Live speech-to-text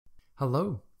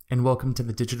Hello, and welcome to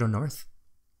the Digital North.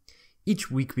 Each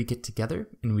week we get together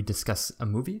and we discuss a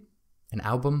movie, an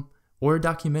album, or a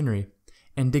documentary,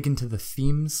 and dig into the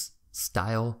themes,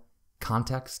 style,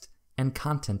 context, and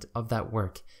content of that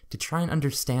work to try and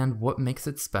understand what makes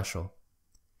it special.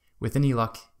 With any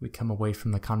luck, we come away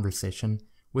from the conversation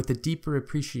with a deeper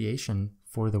appreciation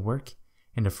for the work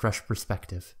and a fresh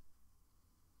perspective.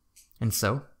 And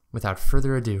so, without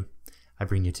further ado, I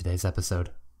bring you today's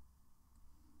episode.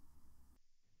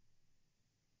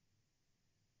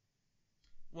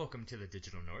 Welcome to the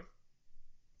Digital North.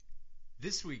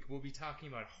 This week we'll be talking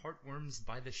about Heartworms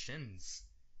by the Shins.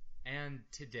 And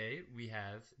today we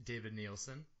have David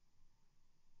Nielsen.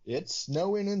 It's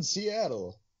snowing in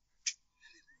Seattle.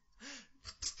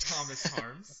 Thomas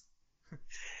Harms.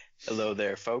 Hello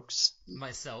there, folks.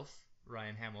 Myself,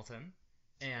 Ryan Hamilton.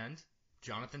 And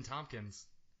Jonathan Tompkins.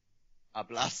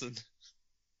 Ablassen.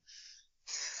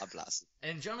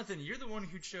 And Jonathan, you're the one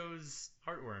who chose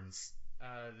Heartworms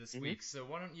this week, so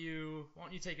why don't you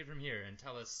take it from here and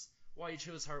tell us why you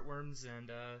chose Heartworms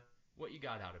and what you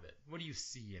got out of it. What do you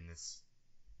see in this?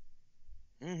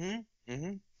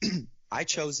 I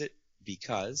chose it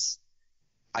because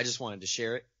I just wanted to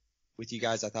share it with you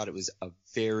guys. I thought it was a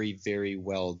very, very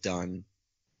well done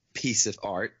piece of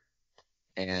art,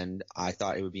 and I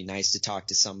thought it would be nice to talk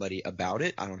to somebody about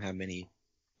it. I don't have many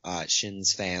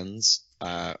Shins fans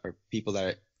or people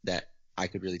that I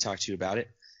could really talk to about it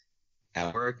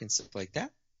at work and stuff like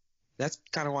that. That's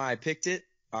kind of why I picked it.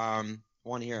 I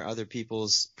want to hear other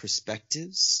people's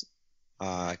perspectives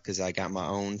because I got my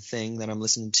own thing that I'm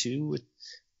listening to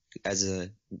as a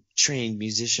trained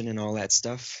musician and all that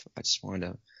stuff. I just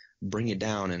wanted to bring it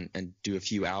down and do a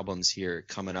few albums here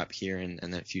coming up here and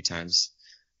then a few times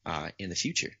in the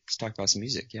future. Let's talk about some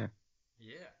music, yeah.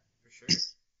 Yeah, for sure.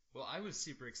 Well, I was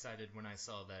super excited when I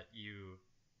saw that you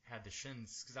had the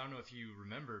Shins, because I don't know if you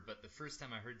remember, but the first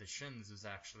time I heard the Shins was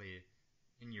actually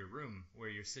in your room where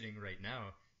you're sitting right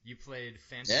now. You played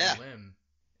Phantom Limb,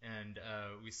 and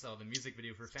we saw the music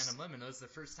video for Phantom Limb, and that was the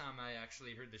first time I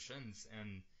actually heard the Shins,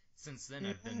 and since then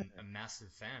I've been a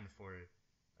massive fan for,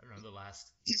 I don't know, the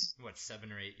last, 7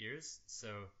 or 8 years, so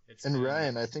it's... And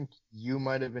Ryan, I think you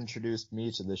might have introduced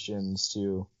me to the Shins,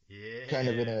 too. Yeah. Kind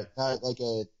of in a, not like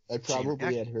a, I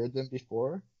probably had heard them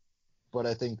before, but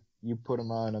I think you put them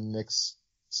on a mix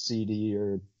CD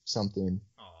or something.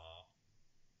 Aw.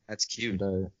 That's cute.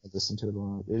 And I listened to it a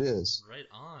lot. It is. Right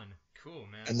on. Cool,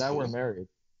 man. And now we're married.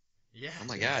 Yeah, oh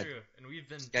my God. True. And we've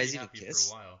been guys pretty even happy kiss?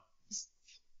 for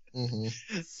a while.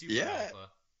 Super Yeah.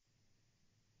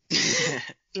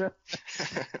 alpha.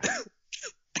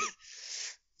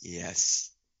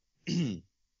 Yes.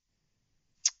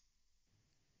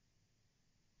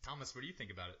 Thomas, what do you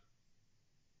think about it?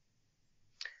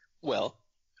 Well,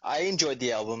 I enjoyed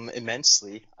the album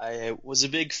immensely. I was a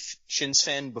big Shins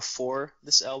fan before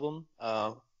this album.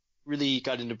 Really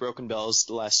got into Broken Bells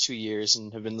the last 2 years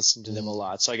and have been listening to them a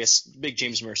lot. So I guess big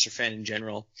James Mercer fan in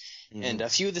general. And a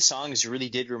few of the songs really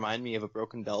did remind me of a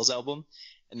Broken Bells album.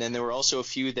 And then there were also a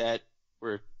few that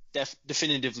were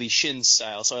definitively Shins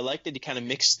style. So I liked that he kind of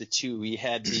mixed the two. He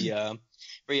had the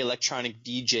very electronic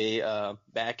DJ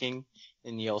backing,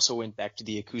 and he also went back to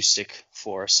the acoustic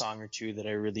for a song or two that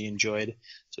I really enjoyed.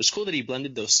 So it's cool that he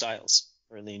blended those styles.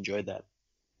 I really enjoyed that.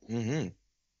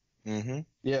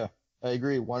 Yeah, I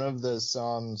agree. One of the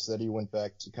songs that he went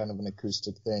back to kind of an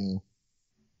acoustic thing,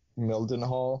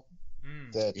 Mildenhall,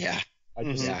 that I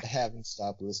just haven't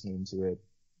stopped listening to it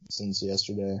since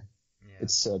yesterday. Yeah.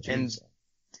 It's such a good song.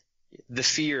 The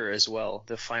Fear as well,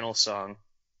 the final song,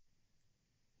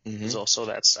 was also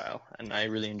that style, and I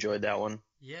really enjoyed that one.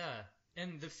 Yeah,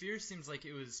 and The Fear seems like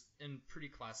it was in pretty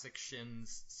classic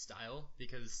Shins style,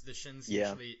 because the Shins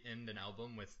usually end an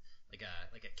album with like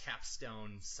a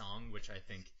capstone song, which I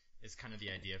think is kind of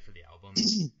the idea for the album.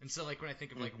 And so like when I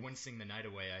think of like Wincing the Night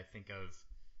Away, I think of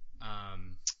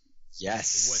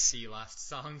what the last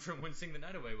song from Wincing the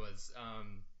Night Away was.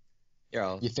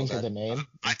 You think of the name?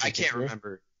 I can't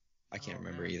remember. I can't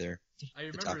remember either. I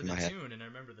remember the tune and I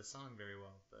remember the song very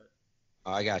well, but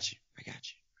I got you. All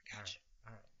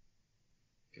right.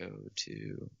 Go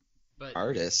to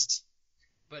artist.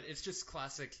 But it's just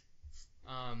classic.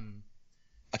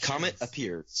 A Comet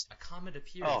Appears. A Comet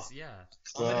Appears. Oh, yeah.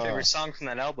 My favorite song from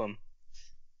that album.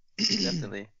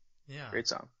 Definitely. Yeah. Great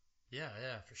song. Yeah,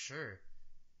 for sure.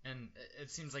 And it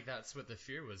seems like that's what The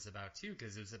Fear was about too,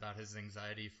 because it was about his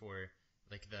anxiety for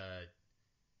like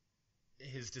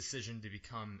his decision to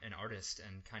become an artist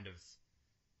and kind of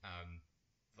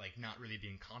like not really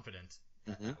being confident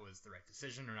that that was the right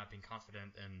decision, or not being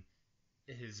confident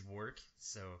in his work.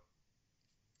 So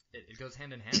it goes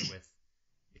hand in hand with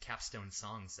capstone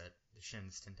songs that the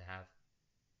Shins tend to have.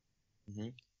 Mm-hmm.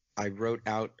 I wrote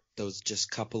out those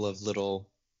just couple of little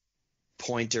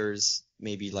pointers,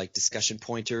 maybe like discussion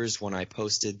pointers when I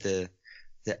posted the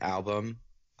album.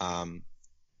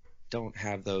 Don't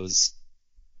have those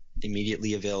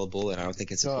immediately available, and I don't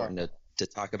think it's important to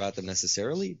talk about them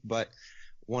necessarily, but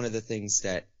one of the things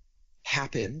that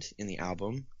happened in the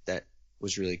album that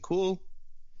was really cool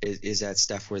is that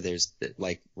stuff where there's,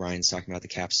 like Ryan's talking about the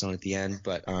capstone at the end,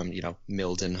 but,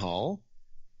 Mildenhall,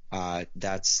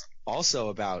 that's also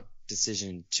about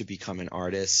decision to become an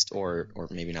artist, or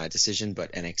maybe not a decision,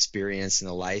 but an experience in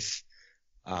the life,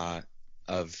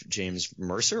 of James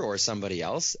Mercer or somebody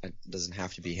else. It doesn't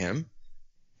have to be him.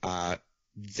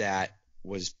 That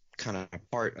was kind of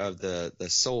part of the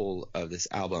soul of this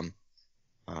album.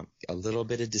 A little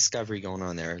bit of discovery going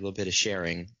on there, a little bit of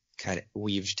sharing kind of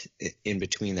weaved in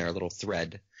between there, a little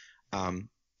thread.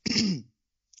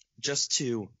 Just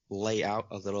to lay out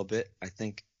a little bit, I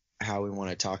think, how we want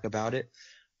to talk about it.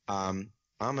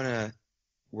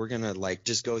 We're gonna like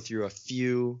just go through a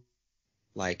few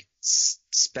like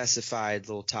specified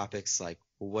little topics, like,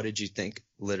 well, what did you think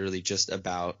literally just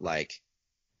about like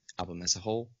album as a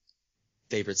whole?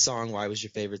 Favorite song, why was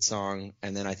your favorite song?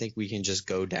 And then I think we can just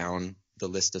go down the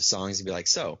list of songs and be like,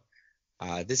 so,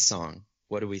 this song,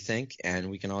 what do we think?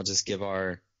 And we can all just give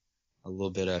a little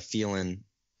bit of feeling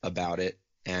about it.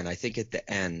 And I think at the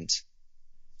end,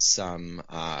 some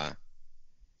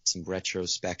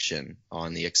retrospection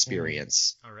on the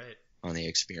experience. All right. On the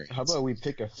experience. How about we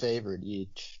pick a favorite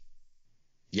each?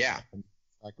 Yeah. And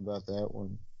talk about that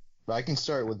one. But I can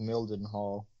start with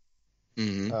Mildenhall.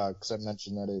 Because I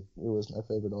mentioned that it was my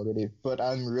favorite already. But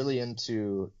I'm really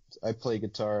into, I play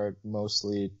guitar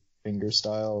mostly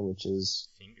fingerstyle, which is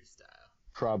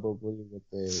probably what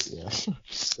they,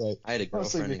 right. I had a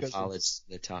girlfriend in college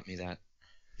that taught me that.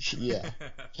 Yeah.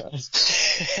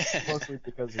 Mostly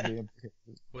because of the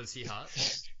Was he hot?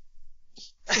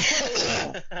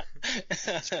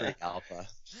 It's pretty alpha.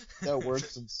 That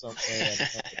works in some way.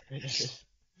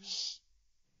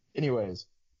 Anyways,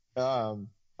 I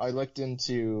looked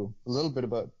into a little bit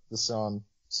about the song.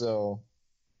 So,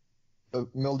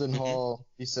 Mildenhall,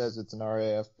 he says it's an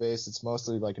RAF base. It's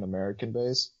mostly like an American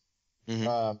base.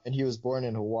 And he was born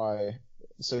in Hawaii,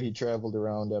 so he traveled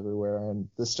around everywhere. And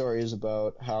the story is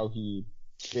about how he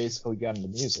basically got into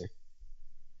music.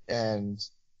 And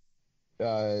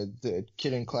the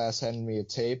kid in class handed me a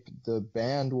tape. The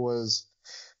band was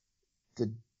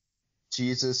the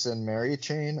Jesus and Mary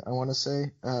Chain, I want to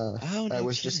say. I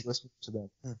was just listening to them.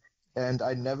 And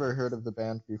I'd never heard of the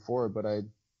band before, but I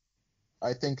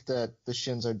think that the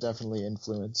Shins are definitely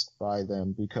influenced by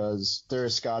them because they're a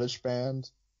Scottish band.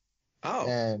 Oh.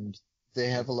 And they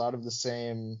have a lot of the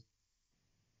same,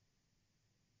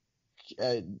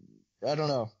 I don't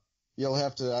know. You'll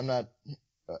have to, I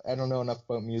don't know enough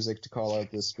about music to call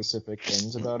out the specific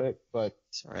things about it, but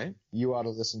it's all right. You ought to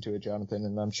listen to it, Jonathan,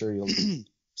 and I'm sure you'll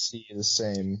see the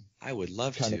same. I would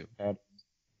love to.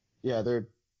 Yeah, they're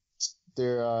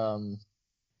on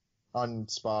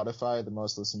Spotify. The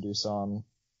most listened to song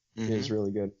is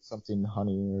really good. Something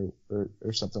Honey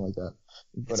or something like that.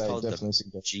 But it's I definitely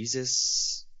suggest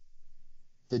Jesus.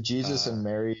 The Jesus and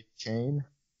Mary Chain.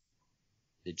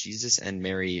 The Jesus and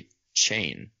Mary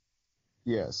Chain.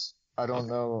 Yes. I don't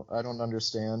know. I don't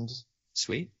understand.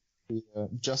 Sweet.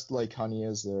 Just Like Honey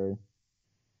is their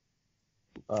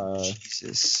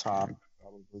Jesus. top,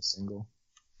 probably single.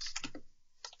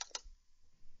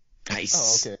 Nice.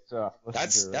 Oh, okay. So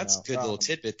that's a good little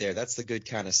tidbit there. That's the good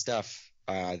kind of stuff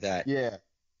that. Yeah.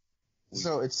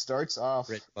 So it starts off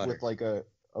with like a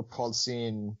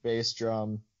pulsing bass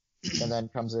drum, and then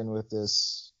comes in with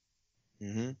this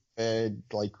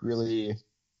like really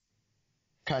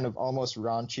kind of almost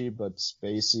raunchy but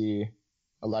spacey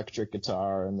electric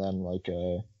guitar, and then like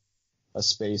a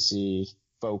spacey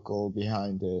vocal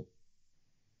behind it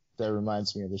that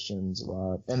reminds me of the Shins a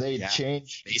lot. And they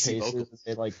change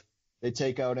paces. They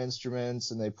take out instruments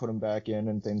and they put them back in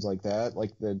and things like that.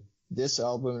 Like this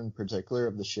album in particular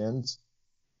of the Shins,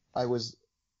 I was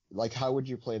like, how would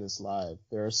you play this live?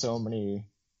 There are so many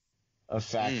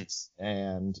effects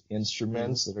and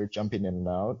instruments that are jumping in and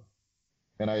out.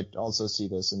 And I also see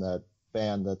this in that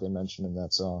band that they mentioned in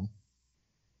that song.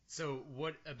 So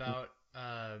what about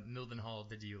Mildenhall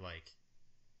did you like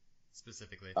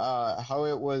specifically? How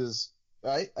it was,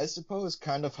 I suppose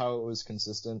kind of how it was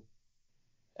consistent.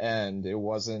 And it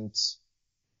wasn't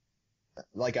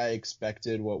like I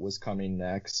expected what was coming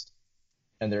next.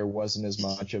 And there wasn't as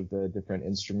much of the different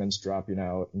instruments dropping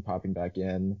out and popping back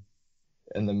in.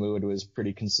 and the mood was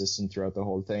pretty consistent throughout the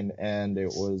whole thing, and it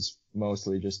was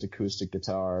mostly just acoustic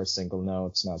guitar, single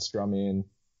notes, not strumming,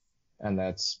 and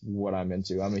that's what I'm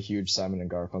into. I'm a huge Simon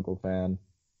and Garfunkel fan,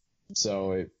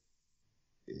 so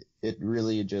it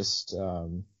really just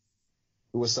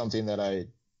it was something that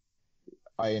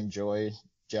I enjoy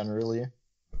generally,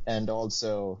 and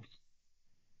also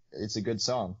it's a good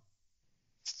song.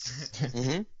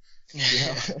 Mm-hmm.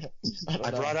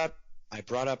 I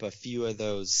brought up a few of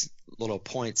those little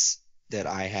points that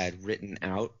I had written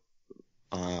out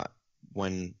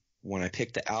when I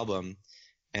picked the album,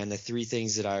 and the three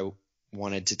things that I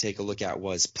wanted to take a look at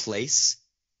was place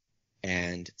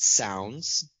and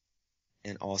sounds,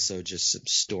 and also just some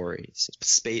stories.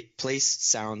 Place,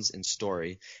 sounds, and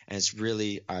story. And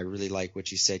I really like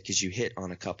what you said, because you hit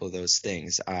on a couple of those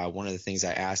things. One of the things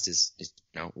I asked is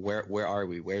where are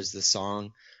we? Where's the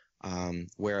song?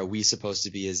 Where are we supposed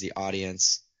to be as the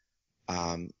audience?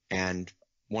 And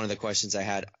one of the questions I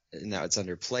had, and that it's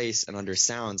under place and under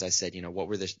sounds, I said, what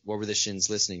were the Shins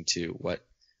listening to?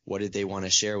 What did they want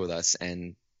to share with us?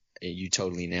 And you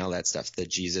totally nail that stuff. The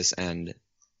Jesus and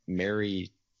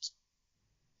Mary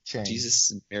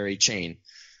chain.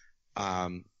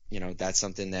 That's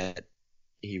something that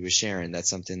he was sharing. That's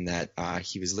something that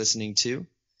he was listening to.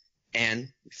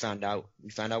 And we found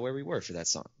out where we were for that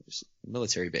song. It was a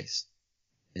military base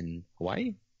in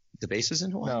Hawaii. The base was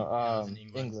in Hawaii. No, in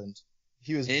England.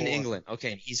 He was in England.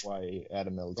 Okay, he's Hawaii at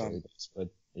a military base, but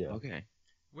yeah. Okay.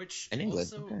 Which in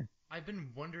England. Also, okay. I've been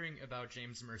wondering about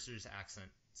James Mercer's accent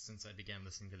since I began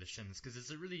listening to the Shins, because it's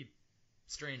a really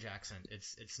strange accent.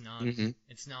 It's not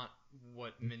it's not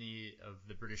what many of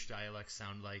the British dialects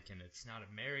sound like, and it's not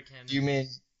American. Do you mean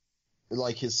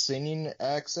like his singing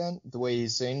accent, the way he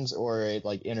sings, or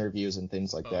like interviews and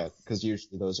things like that? Because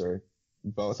usually those are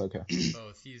both. Okay.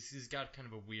 Both. He's got kind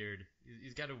of a weird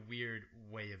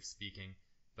way of speaking,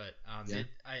 but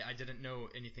I didn't know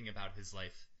anything about his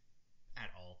life at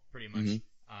all, pretty much,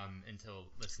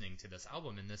 until listening to this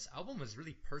album. And this album was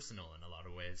really personal in a lot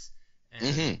of ways.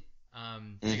 And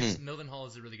I guess Mildenhall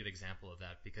is a really good example of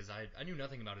that, because I knew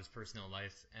nothing about his personal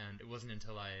life, and it wasn't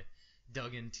until I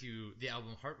dug into the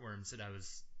album Heartworms that I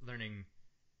was learning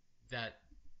that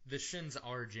the Shins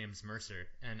are James Mercer,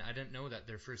 and I didn't know that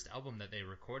their first album that they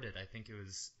recorded, I think it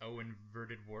was O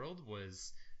Inverted World,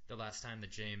 was the last time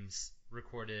that James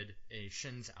recorded a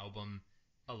Shins album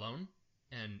alone,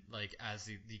 and like as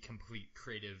the complete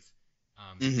creative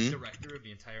director of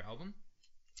the entire album.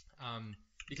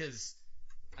 Because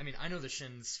I mean, I know the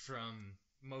Shins from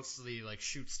mostly like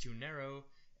Shoots Too Narrow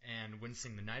and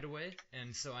Wincing the Night Away,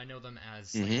 and so I know them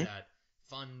as like that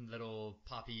fun little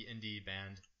poppy indie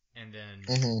band. And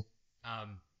then,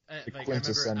 like I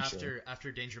remember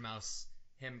after Danger Mouse,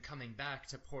 him coming back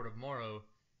to Port of Morrow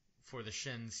for the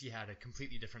Shins, he had a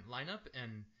completely different lineup,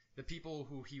 and the people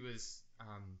who he was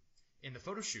in the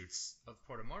photo shoots of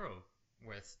Port of Morrow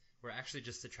with were actually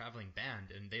just a traveling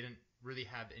band, and they didn't really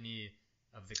have any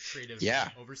of the creative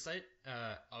oversight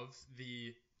of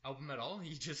the album at all.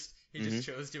 He just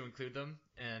chose to include them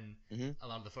in a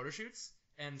lot of the photo shoots,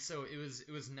 and so it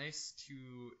was nice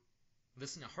to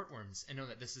listen to Heartworms and know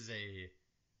that this is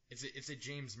it's a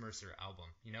James Mercer album,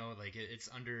 like it's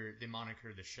under the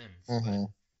moniker The Shins, but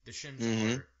the Shins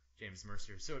are James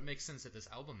Mercer, so it makes sense that this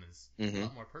album is a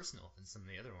lot more personal than some of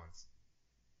the other ones.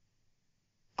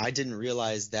 I didn't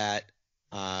realize that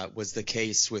was the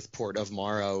case with Port of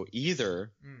Morrow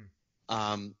either,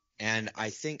 and I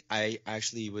think I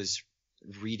actually was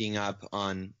reading up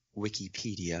on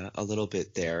Wikipedia a little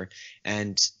bit there,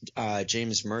 and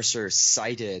James Mercer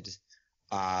cited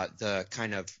the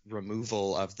kind of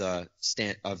removal of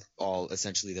of all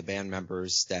essentially the band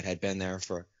members that had been there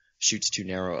for Shoots Too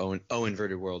Narrow, O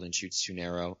Inverted World and Shoots Too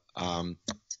Narrow,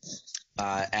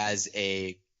 as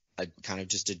a kind of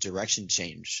just a direction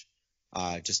change,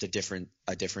 just a different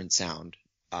sound.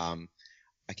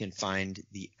 I can find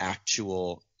the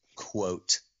actual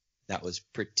quote that was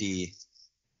pretty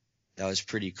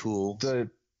cool.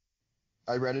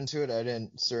 I read into it. I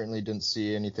certainly didn't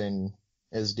see anything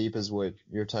as deep as what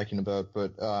you're talking about,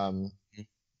 but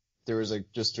there was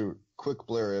just a quick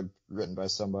blurb written by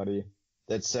somebody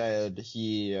that said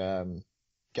he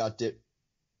got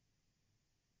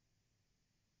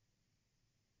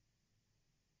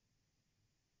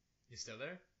You still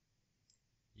there?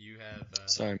 You have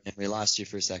Sorry, man, we lost you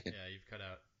for a second. Yeah, you've cut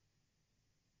out.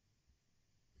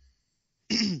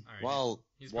 Right,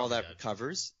 while that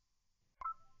recovers.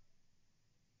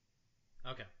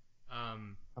 Okay.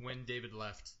 When David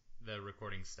left, the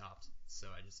recording stopped, so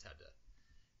I just had to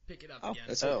pick it up again.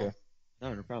 That's okay.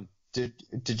 No problem.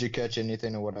 Did you catch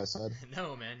anything of what I said?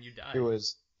 No, man, you died. It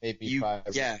was maybe 5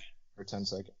 Yeah. or for 10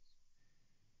 seconds.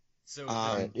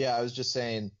 So yeah, I was just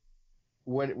saying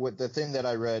what the thing that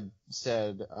I read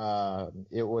said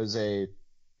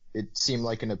it seemed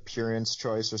like an appearance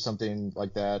choice or something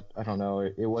like that. I don't know.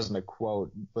 It wasn't a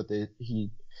quote, but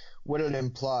what it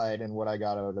implied and what I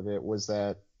got out of it was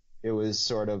that it was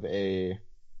sort of a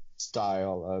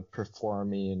style of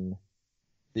performing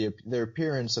their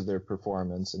appearance of their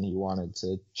performance, and he wanted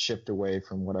to shift away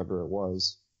from whatever it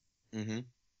was. Mm-hmm.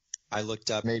 I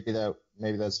looked up. Maybe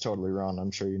that's totally wrong.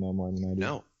 I'm sure you know more than I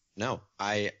do. No.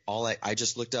 I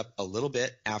just looked up a little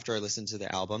bit after I listened to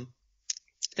the album.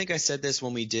 I think I said this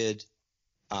when we did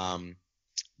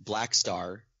Black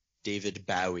Star, David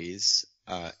Bowie's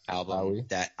album. Bowie?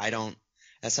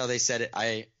 That's how they said it.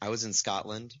 I was in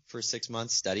Scotland for 6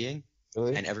 months studying,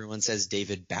 Really? and everyone says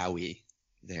David Bowie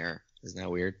there. Isn't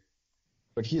that weird?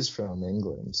 But he's from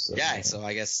England, so yeah. So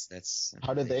I guess that's.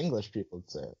 How did the English people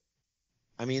say it?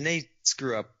 I mean, they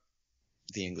screw up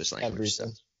the English language.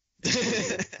 Everything.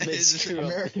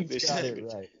 Americans got it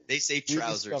right. They say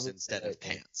trousers instead of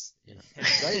pants. You know?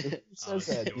 Right? Who says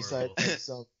that? Besides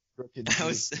some crooked. I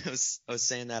was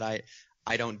saying that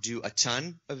I don't do a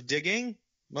ton of digging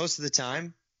most of the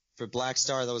time. For Black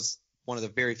Star, that was one of the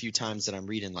very few times that I'm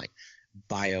reading like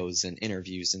bios and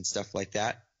interviews and stuff like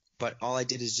that. But all I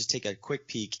did is just take a quick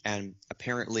peek, and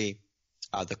apparently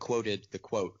the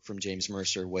quote from James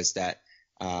Mercer was that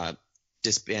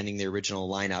disbanding the original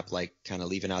lineup, like kind of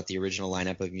leaving out the original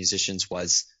lineup of musicians,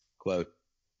 was, quote,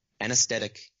 an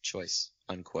aesthetic choice,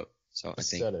 unquote. So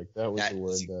aesthetic, I think that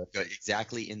was the word.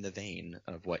 Exactly in the vein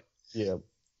of what you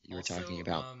were talking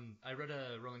about. I read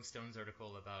a Rolling Stones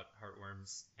article about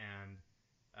Heartworms, and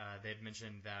they had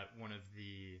mentioned that one of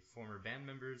the former band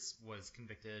members was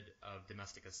convicted of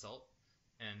domestic assault,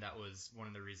 and that was one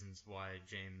of the reasons why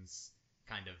James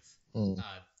kind of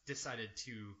decided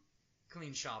to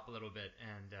clean shop a little bit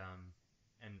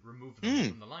and remove them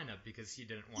from the lineup, because he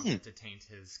didn't want it to taint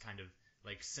his kind of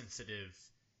like sensitive,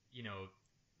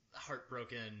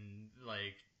 heartbroken,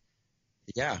 like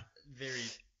very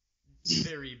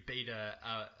very beta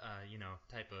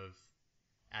type of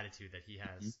attitude that he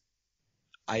has.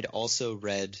 I'd also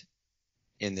read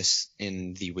in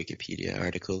the Wikipedia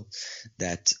article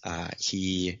that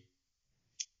he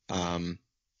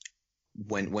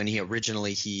when he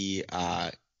originally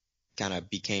kind of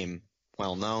became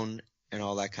well known and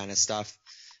all that kind of stuff,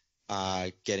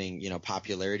 getting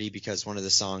popularity because one of the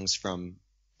songs from,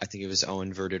 I think it was Oh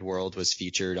Inverted World, was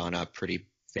featured on a pretty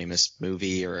famous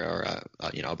movie or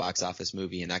a box office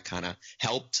movie, and that kind of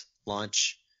helped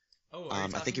launch. Oh, are you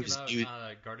talking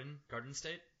about Garden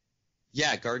State?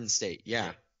 Yeah, Garden State.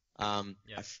 Yeah.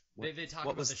 They talk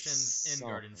about the Shins in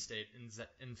Garden State.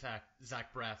 In fact,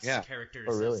 Zach Braff's character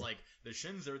really? says the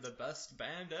Shins are the best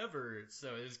band ever.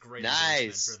 So it was great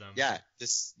nice for them. Yeah,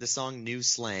 the song New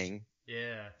Slang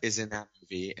is in that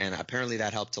movie, and apparently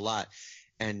that helped a lot.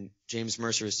 And James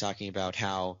Mercer was talking about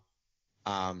how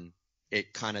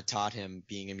it kind of taught him,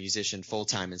 being a musician full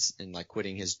time and like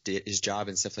quitting his job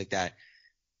and stuff like that,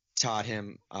 taught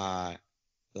him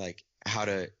like how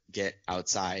to get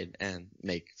outside and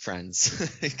make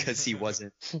friends because he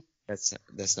wasn't.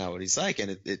 That's not what he's like,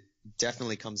 and it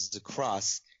definitely comes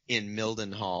across in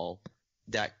Mildenhall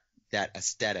that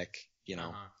aesthetic,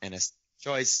 and a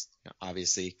choice,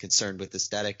 obviously concerned with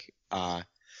aesthetic.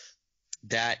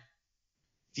 That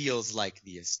feels like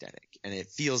the aesthetic, and it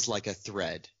feels like a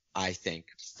thread, I think,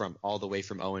 from all the way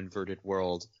from Oh Inverted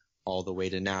World all the way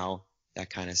to now. That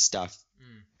kind of stuff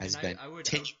has been. I would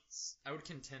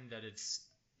contend that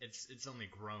it's only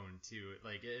grown too.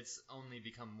 Like, it's only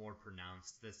become more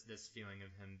pronounced. This feeling of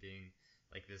him being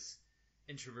like this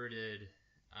introverted,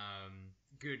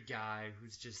 good guy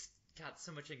who's just got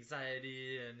so much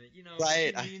anxiety, and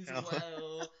right, he means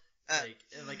well. I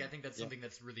think that's something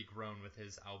that's really grown with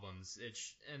his albums.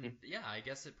 I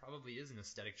guess it probably is an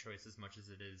aesthetic choice as much as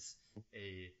it is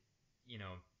a,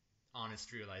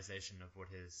 honest realization of what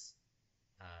his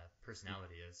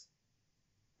personality is.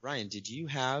 Ryan, did you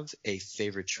have a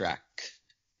favorite track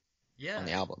on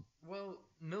the album? Well,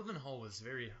 Mildenhall was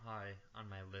very high on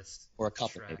my list. Or a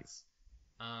couple, maybe.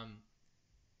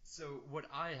 So what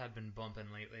I have been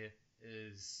bumping lately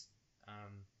is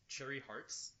Cherry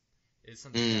Hearts is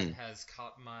something that has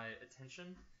caught my attention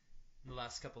in the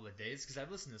last couple of days, because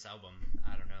I've listened to this album,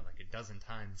 I don't know, like a dozen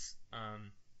times.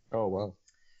 Oh, wow.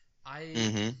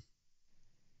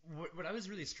 What I was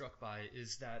really struck by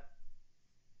is that,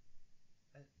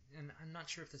 and I'm not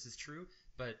sure if this is true,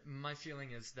 but my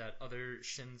feeling is that other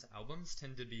Shins albums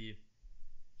tend to be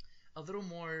a little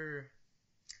more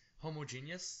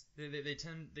homogeneous. They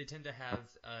tend to have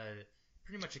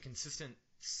pretty much a consistent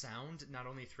sound, not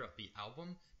only throughout the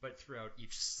album, but throughout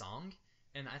each song.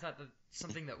 And I thought that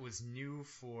something that was new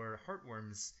for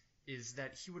Heartworms is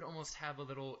that he would almost have a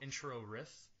little intro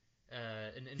riff,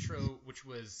 an intro which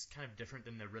was kind of different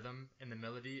than the rhythm and the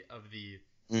melody of the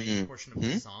main portion of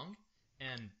the song.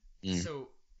 And so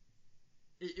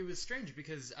it was strange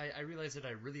because I realized that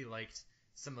I really liked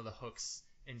some of the hooks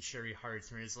in Cherry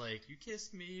Hearts, where it's like, you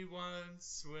kissed me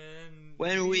once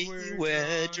when we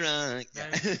were drunk.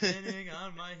 I'm spinning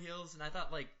on my heels, and I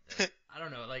thought, like, I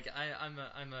don't know, like I'm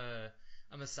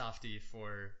a softie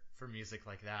for music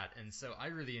like that, and so I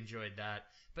really enjoyed that.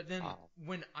 But then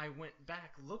when I went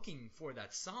back looking for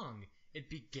that song, it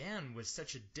began with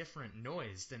such a different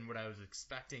noise than what I was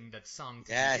expecting that song to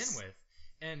begin with.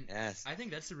 And I think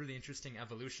that's a really interesting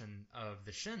evolution of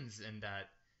the Shins, in that,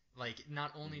 like,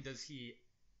 not only does he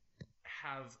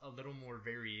have a little more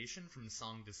variation from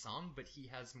song to song, but he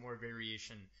has more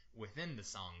variation within the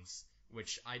songs,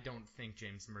 which I don't think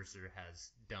James Mercer has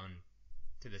done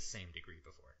to the same degree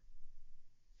before.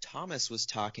 Thomas was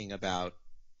talking about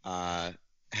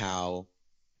how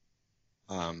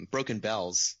Broken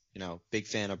Bells, you're a big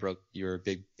fan of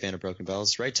Broken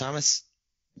Bells, right, Thomas?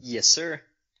 Yes, sir.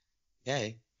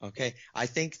 Okay. I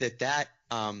think that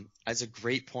is a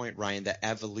great point, Ryan, the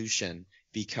evolution,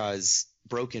 because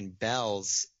Broken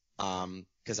Bells,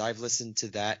 because I've listened to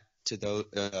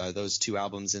those two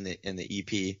albums in the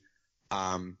EP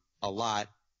a lot.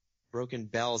 Broken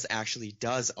Bells actually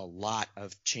does a lot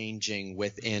of changing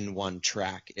within one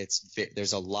track.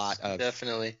 There's a lot of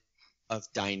definitely of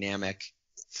dynamic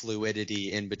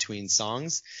fluidity in between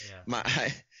songs. Yeah.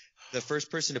 The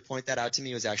first person to point that out to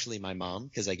me was actually my mom,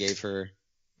 because I gave her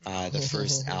the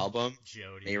first album,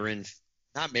 Jody.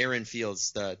 not Marin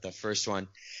Fields, the first one,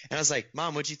 and I was like,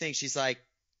 Mom, what'd you think? She's like,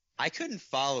 I couldn't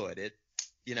follow it. It,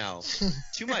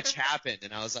 too much happened,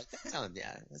 and I was like, that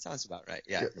sounds about right.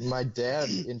 Yeah. My dad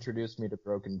introduced me to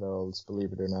Broken Bells,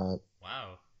 believe it or not.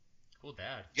 Wow, cool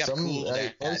dad. You got a cool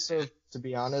dad. Also, to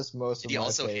be honest, most Did of my he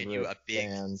also favorite hit you a big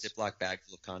bands... Ziploc bag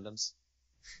full of condoms?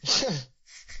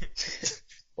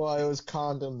 Well, it was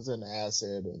condoms and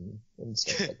acid and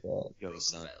stuff like that. Yo,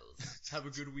 son. Have a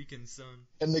good weekend, son.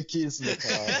 And the keys in the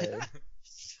car.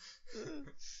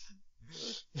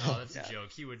 Oh, that's a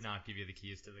joke. He would not give you the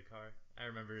keys to the car. I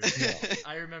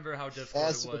remember how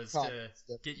difficult it was to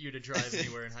get you to drive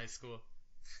anywhere in high school.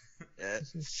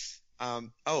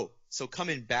 So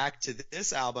coming back to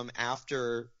this album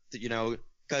after,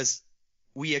 because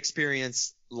we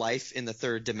experience life in the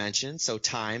third dimension, so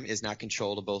time is not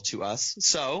controllable to us.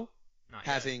 So,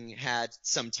 having had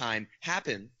some time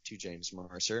happen to James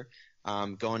Mercer,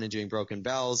 going and doing Broken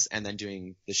Bells, and then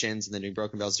doing the Shins, and then doing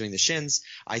Broken Bells, doing the Shins,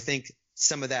 I think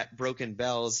some of that Broken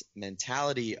Bells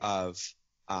mentality of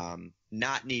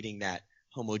not needing that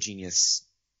homogeneous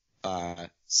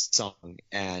song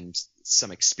and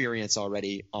some experience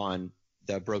already on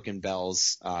the Broken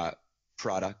Bells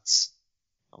products.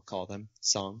 I'll call them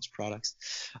songs, products.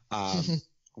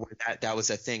 Where that was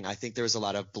a thing. I think there was a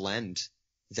lot of blend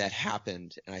that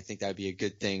happened, and I think that would be a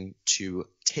good thing to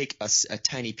take a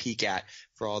tiny peek at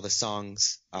for all the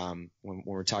songs when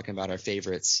we're talking about our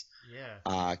favorites.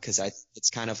 Yeah. Because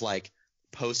it's kind of like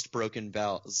post Broken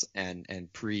Bells and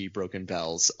pre Broken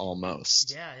Bells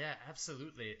almost. Yeah,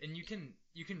 absolutely. And you can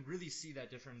really see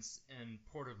that difference in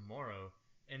Port of Morrow,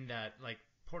 in that, like,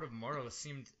 Port of Morrow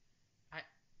seemed,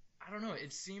 I don't know,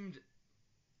 it seemed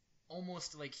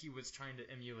almost like he was trying to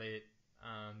emulate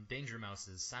Danger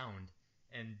Mouse's sound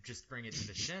and just bring it to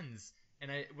the Shins.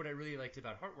 And what I really liked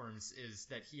about Heartworms is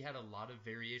that he had a lot of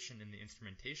variation in the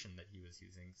instrumentation that he was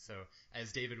using. So,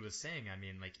 as David was saying, I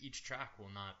mean, like, each track will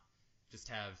not just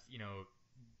have,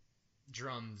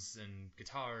 drums and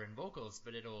guitar and vocals,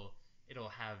 but it'll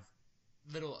have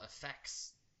little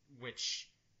effects which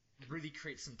really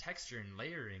create some texture and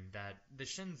layering that the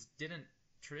Shins didn't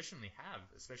traditionally have,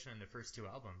 especially in the first two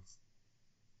albums.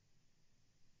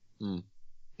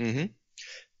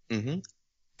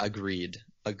 Agreed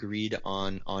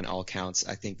on all counts.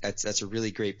 I think that's a really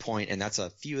great point, and that's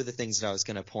a few of the things that I was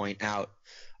going to point out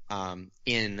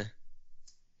in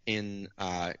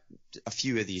a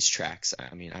few of these tracks.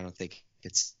 I mean, I don't think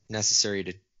it's necessary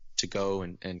to go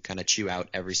and kind of chew out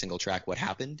every single track what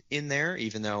happened in there,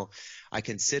 even though I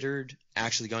considered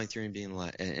actually going through and being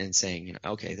and saying,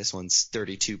 okay, this one's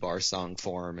 32 bar song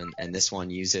form, and this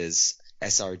one uses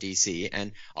SRDC,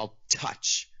 and I'll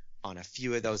touch on a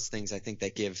few of those things I think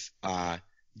that give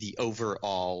the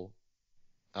overall.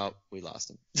 Oh, we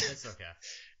lost him. That's okay.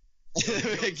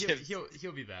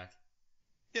 He'll be back.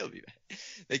 He'll be back.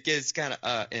 It gives kind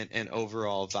of an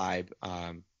overall vibe,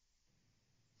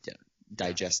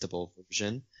 digestible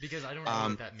version. Because I don't know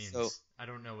what that means. So, I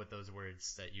don't know what those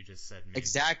words that you just said mean.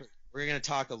 Exactly. We're going to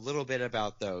talk a little bit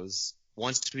about those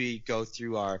once we go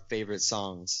through our favorite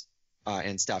songs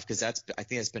and stuff, because I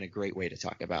think that's been a great way to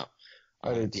talk about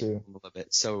I do too. a little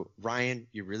bit. So, Ryan,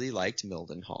 you really liked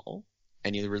Mildenhall,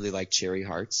 and you really liked Cherry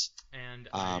Hearts. And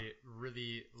I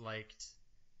really liked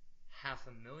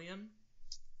 $500,000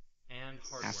 and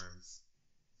Heartworms.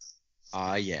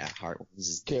 Yeah, Heartworms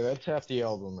is... Okay, that's half the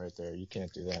album right there. You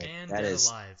can't do that. And That Dead is-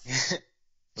 Alive.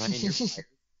 Ryan, you're fired.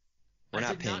 We're I not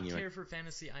did paying not you. care for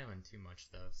Fantasy Island too much,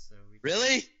 though. So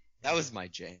Really? That was my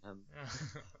jam.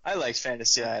 I liked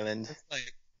Fantasy Island. It's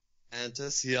like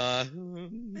Fantasy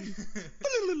Island.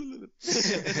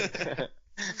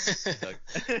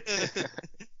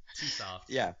 Too soft.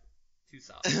 Yeah. Too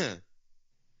soft.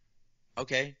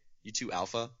 Okay. You two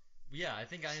alpha. Yeah, I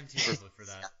think I am too alpha for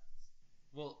that.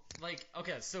 Well, like,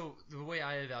 okay, so the way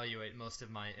I evaluate most of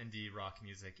my indie rock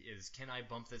music is, can I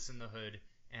bump this in the hood,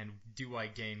 and do I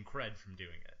gain cred from doing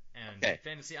it? And Okay.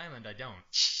 Fantasy Island, I don't.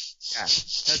 Yeah.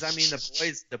 Because, I mean,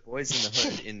 the boys in the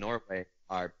hood in Norway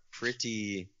are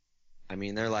pretty, I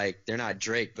mean, they're not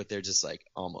Drake, but they're just like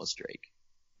almost Drake.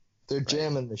 They're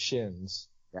jamming the shins.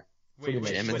 Pretty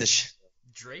much. Jamming the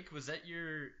Drake, was that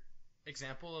your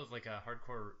example of like a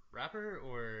hardcore rapper,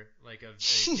 or like a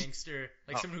gangster,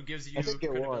 like someone who gives you I think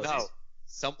it was. credibility?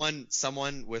 No.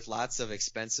 Someone with lots of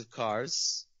expensive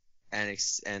cars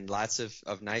and lots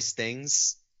of nice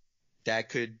things that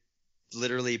could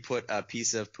literally put a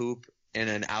piece of poop in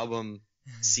an album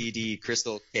CD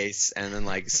crystal case and then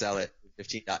like sell it for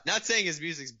 $15. Not saying his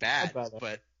music's bad, Not bad.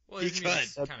 but Well, he his could.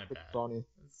 music's That's kind of bad. funny.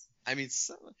 I mean,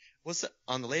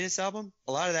 on the latest album,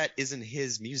 a lot of that isn't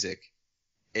his music.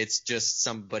 It's just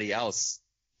somebody else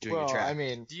doing a track. I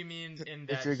mean, Do you mean in If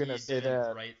that you're gonna he say didn't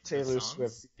that, write Taylor the songs?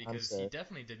 Swift, Because I'm he sad.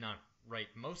 definitely did not write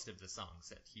most of the songs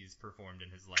that he's performed in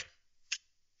his life.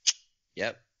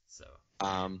 Yep. So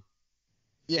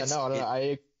yeah, It's- no, it-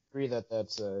 I agree that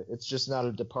it's just not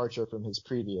a departure from his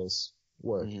previous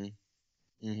work in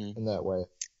that way.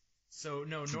 So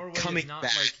no, Norway Coming is not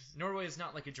back. like Norway is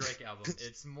not like a Drake album.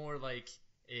 It's more like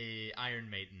a Iron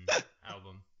Maiden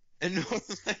album. And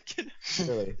like,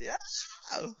 Really. yeah.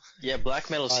 Yeah, black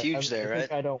metal's huge there, I right?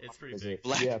 think I don't It's want pretty to big.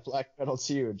 visit. Yeah, black metal's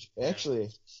huge. Yeah. Actually,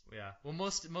 Yeah. Well,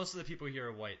 most of the people here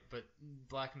are white, but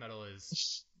black metal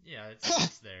is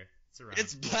it's there. It's around.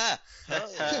 It's blah.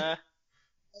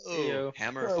 Oh, Ew.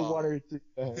 Hammerfall. one or two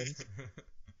bands.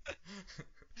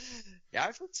 Yeah,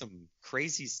 I've heard some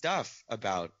crazy stuff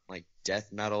about like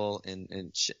death metal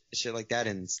and shit like that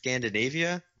in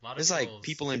Scandinavia. A lot of There's like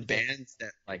people in bands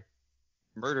that like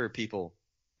murder people.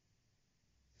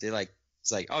 They like,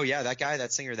 it's like, oh yeah, that guy,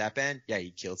 that singer, that band, yeah,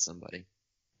 he killed somebody.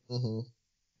 hmm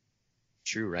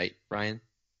True, right, Ryan?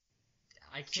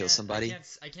 I can't, kill somebody?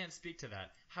 I can't speak to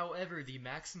that. However, the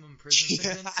maximum prison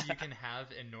sentence you can have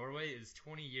in Norway is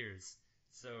 20 years.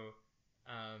 So,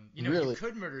 you Really?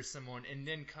 could murder someone and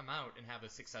then come out and have a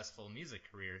successful music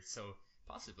career. So,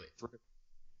 possibly.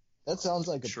 That sounds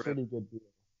like a True. pretty good deal.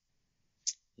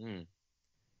 Mm.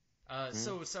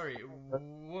 So, sorry,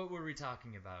 what were we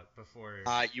talking about before?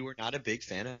 You were not a big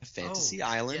fan of Fantasy Oh,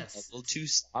 Island, yes. a little too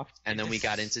soft, and then we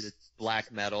got into the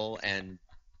black metal and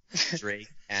Drake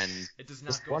and It does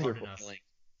It's not go hard wonderful.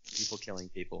 enough. killing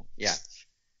people. Yeah.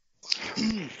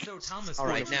 So, Thomas, All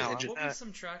right, what now, were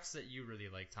some tracks that you really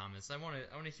like, Thomas? I want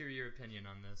to hear your opinion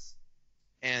on this.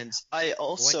 And I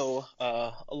also,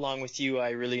 along with you,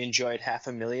 I really enjoyed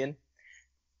 $500,000.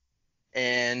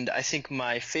 And I think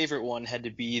my favorite one had to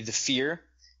be The Fear.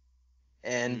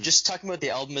 And just talking about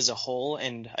the album as a whole,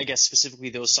 and I guess specifically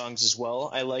those songs as well,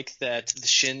 I like that the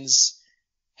Shins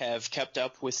have kept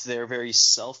up with their very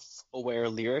self-aware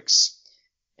lyrics,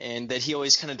 and that he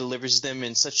always kind of delivers them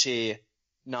in such a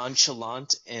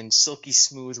nonchalant and silky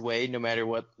smooth way, no matter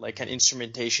what like kind of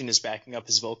instrumentation is backing up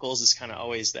his vocals. It's kind of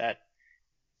always that.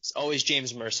 It's always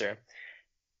James Mercer.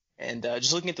 And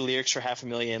just looking at the lyrics for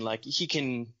 $500,000, like he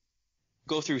can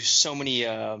go through so many,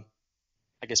 I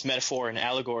guess, metaphor and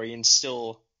allegory and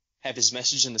still have his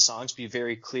message in the songs be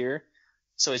very clear.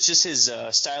 So it's just his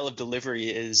style of delivery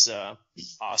is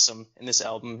awesome in this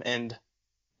album and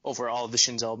over all of the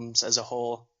Shins albums as a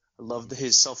whole. I loved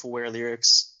his self-aware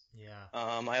lyrics. Yeah.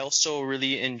 I also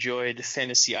really enjoyed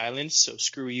Fantasy Island, so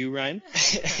screw you, Ryan.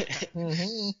 hmm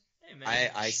Hey,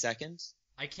 man. I second.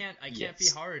 I can't be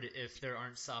Yes. hard if there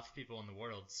aren't soft people in the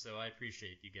world, so I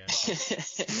appreciate you guys.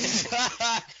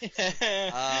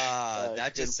 That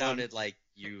good just one. sounded like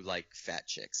you like fat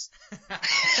chicks. No,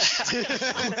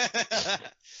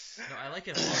 I like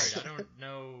it hard. I don't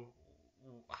know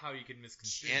how you can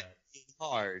misconstrue Can't that. be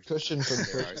hard. Cushion from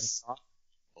There are cushion. soft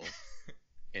people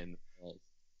in the world.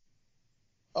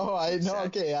 Oh, I know.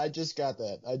 Okay, I just got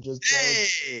that.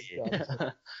 Hey!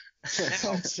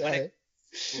 I'm sorry.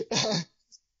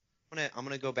 I'm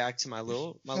gonna go back to my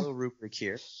little rubric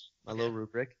here. Little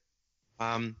rubric.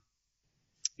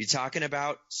 You're talking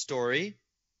about story,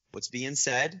 what's being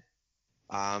said.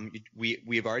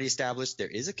 We've already established there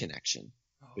is a connection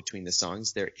between the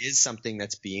songs. There is something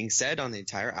that's being said on the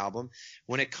entire album.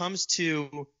 When it comes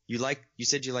to you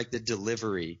said you like the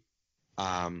delivery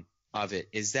of it.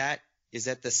 Is that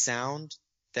the sound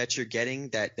that you're getting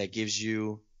that gives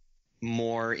you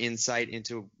more insight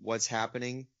into what's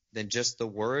happening than just the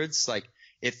words? Like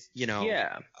if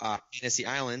Fantasy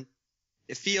Island,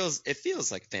 it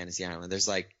feels like Fantasy Island. There's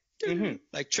like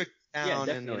like trick down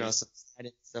and some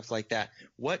stuff like that.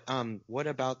 What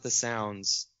about the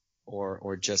sounds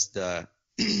or just the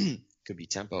could be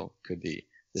tempo, could be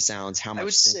the sounds, how much? I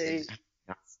would say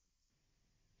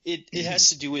it has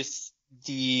to do with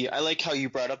I like how you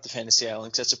brought up the Fantasy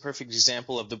Island, because that's a perfect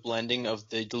example of the blending of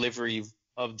the delivery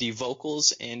of the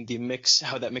vocals and the mix,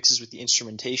 how that mixes with the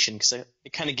instrumentation, because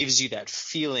it kind of gives you that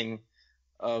feeling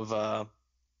of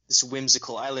this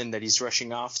whimsical island that he's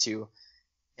rushing off to.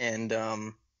 And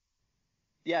I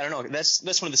don't know.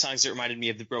 That's one of the songs that reminded me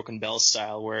of the Broken Bells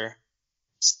style, where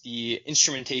it's the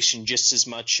instrumentation just as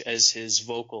much as his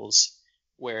vocals.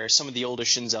 Where some of the older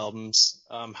Shins albums,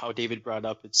 how David brought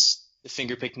up, it's the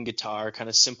finger-picking guitar, kind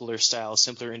of simpler style,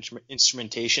 simpler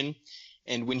instrumentation.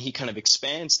 And when he kind of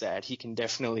expands that, he can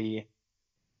definitely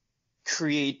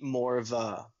create more of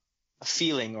a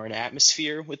feeling or an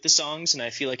atmosphere with the songs. And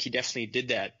I feel like he definitely did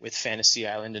that with Fantasy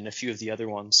Island and a few of the other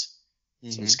ones.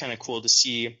 Mm-hmm. So it's kind of cool to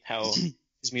see how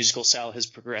his musical style has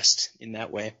progressed in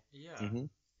that way. Yeah,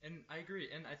 and I agree.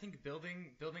 And I think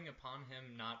building upon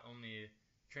him, not only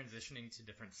transitioning to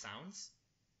different sounds,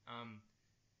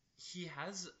 he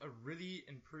has a really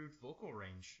improved vocal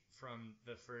range from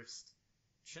the first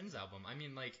Shins album. I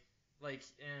mean, like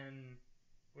in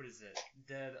what is it,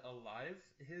 Dead Alive?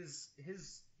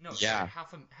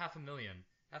 Half a million.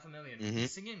 Mm-hmm.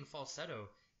 He's singing falsetto.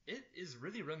 It is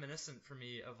really reminiscent for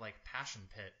me of like Passion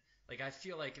Pit. Like I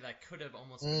feel like that could have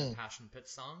almost been a Passion Pit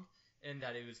song, in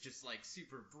that it was just like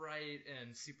super bright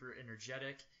and super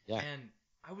energetic. Yeah. And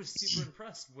I was super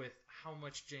impressed with how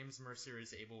much James Mercer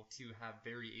is able to have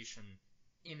variation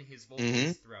in his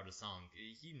vocals throughout a song.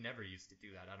 He never used to do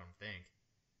that, I don't think.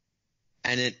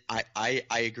 And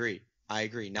I agree. I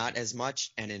agree. Not as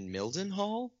much. And in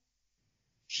Mildenhall,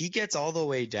 he gets all the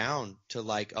way down to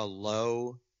like a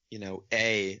low,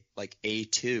 A, like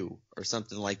A2 or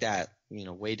something like that,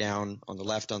 way down on the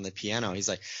left on the piano. He's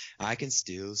like, I can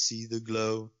still see the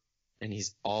glow. And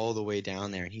he's all the way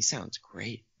down there, and he sounds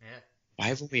great. Yeah. Why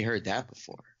haven't we heard that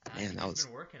before? Man, he's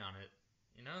been working on it.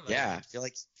 Yeah, I feel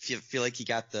like he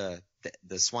got the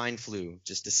swine flu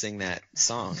just to sing that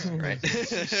song, right?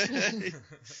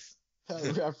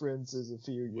 That reference is a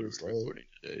few years late.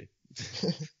 Today.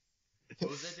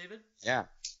 What was that, David? Yeah.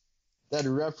 That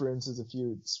reference is a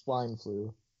few swine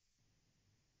flu.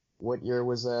 What year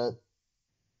was that?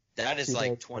 That is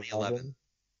like 2011.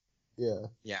 Yeah.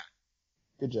 Yeah.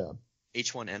 Good job.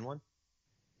 H1N1?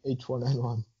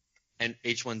 H1N1. And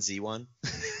H1Z1?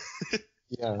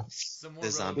 Yeah.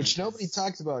 Which nobody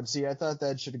talks about. See, I thought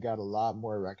that should have got a lot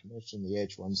more recognition, the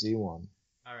H1Z1. All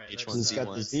right,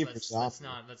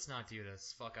 H1Z1. Let's not do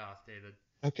this. Fuck off, David.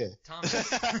 Okay. Thomas.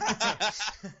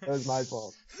 That was my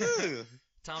fault.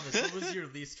 Thomas, what was your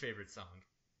least favorite song?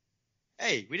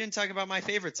 Hey, we didn't talk about my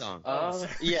favorite song.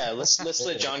 Yeah, let's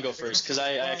let John go first, because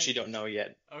I actually don't know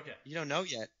yet. Okay. You don't know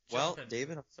yet? Well,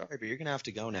 David, I'm sorry, but you're going to have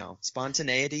to go now.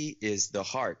 Spontaneity is the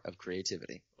heart of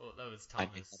creativity. Well, that was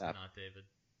Thomas, not David.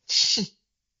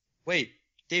 Wait,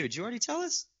 David, you already tell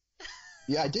us?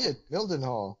 Yeah, I did.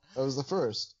 Mildenhall. That was the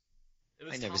first. It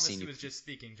was Thomas who was just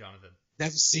speaking, Jonathan.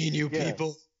 Never seen you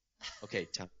people. Okay,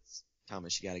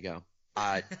 Thomas, you got to go.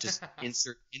 Just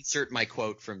insert my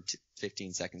quote from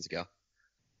 15 seconds ago.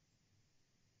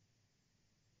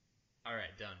 All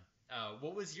right, done.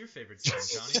 What was your favorite song,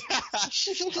 Johnny?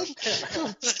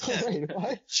 Wait,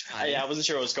 what? I wasn't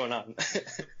sure what was going on.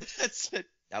 That's it.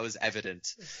 That was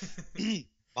evident.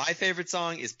 My favorite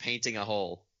song is Painting a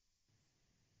Hole.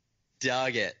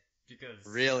 Dug it.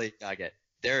 Really dug it.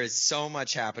 There is so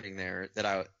much happening there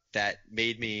that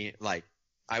made me like,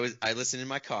 I listened in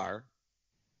my car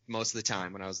most of the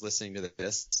time when I was listening to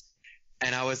this,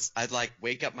 and I'd like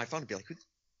wake up my phone and be like,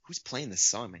 who's playing this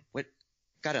song, man? What?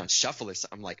 Got it on shuffle or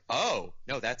something. I'm like, oh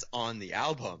no, that's on the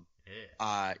album. Yeah.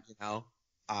 I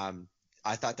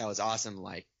thought that was awesome.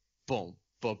 Like, boom,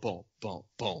 boom, boom, boom,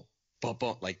 boom, boom,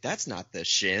 boom. Like, that's not the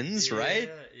Shins, right?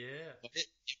 Yeah.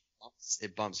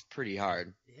 It bumps pretty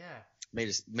hard. Yeah. Made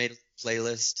a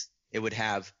playlist. it would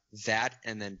have that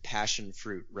and then passion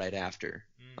fruit right after.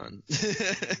 And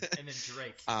then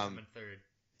Drake coming third.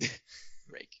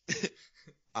 Drake.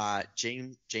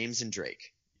 James and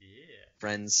Drake. Yeah.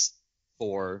 Friends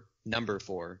number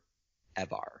 4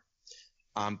 ever.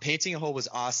 Painting a Hole was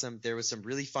awesome. There was some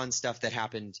really fun stuff that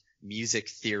happened music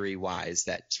theory wise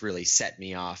that really set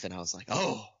me off, and I was like,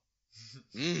 oh,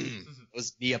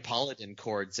 those Neapolitan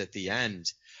chords at the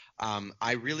end.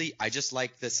 I just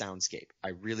like the soundscape. I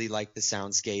really like the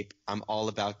soundscape. I'm all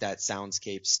about that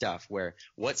soundscape stuff where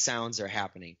what sounds are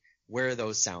happening. Where are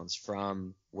those sounds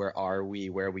from? Where are we?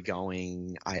 Where are we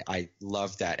going? I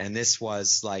love that. And this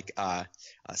was like a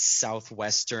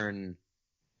southwestern,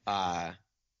 Latin,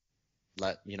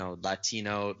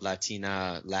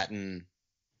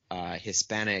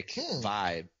 Hispanic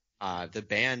vibe. The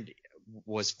band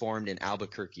was formed in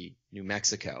Albuquerque, New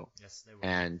Mexico. Yes, they were.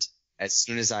 And as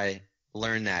soon as I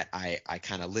learned that, I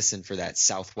kind of listened for that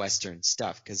southwestern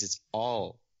stuff because it's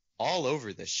all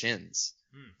over the shins.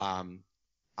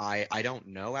 I don't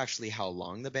know actually how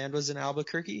long the band was in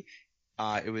Albuquerque.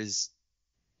 It was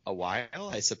a while,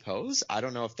 I suppose. I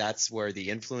don't know if that's where the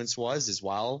influence was as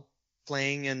well,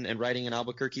 playing and writing in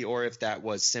Albuquerque, or if that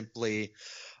was simply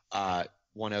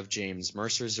one of James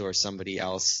Mercer's or somebody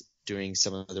else doing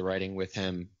some of the writing with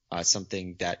him,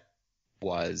 something that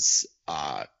was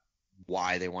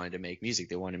why they wanted to make music.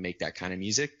 They wanted to make that kind of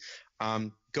music.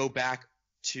 Go back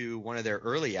to one of their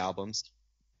early albums,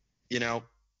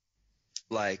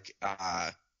 like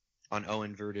on O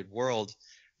Inverted World,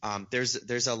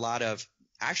 there's a lot of,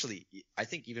 actually, I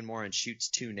think even more on Shoots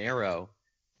Too Narrow,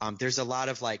 there's a lot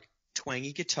of like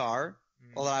twangy guitar,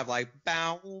 a lot of like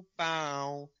bow,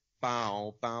 bow,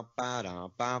 bow, bow, ba da,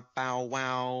 bow, bow,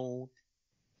 wow,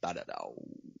 da da da.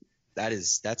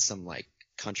 That's some like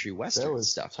country western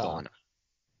stuff going on.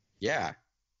 Yeah.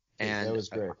 And that was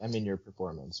great. I mean, your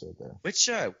performance right there. Which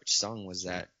song was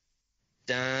that?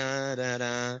 Da da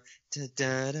da da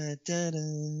da da da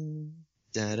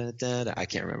da da da da. I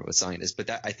can't remember what song it is, but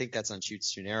I think that's on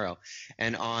Shoots Too Narrow.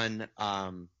 And on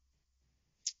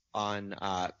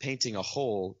Painting a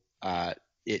Hole,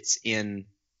 it's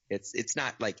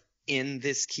not like in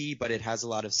this key, but it has a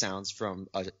lot of sounds from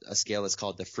a scale that's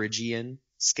called the Phrygian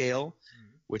scale,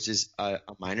 which is a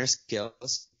minor scale.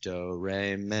 Do,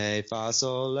 re, mi, fa,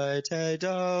 sol, la, te,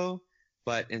 do.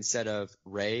 But instead of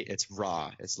re, it's ra.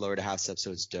 It's lowered a half step,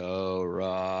 so it's do,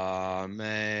 ra,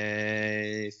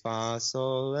 mi, fa,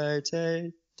 sol, la,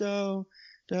 te, do,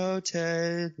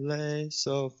 te, le,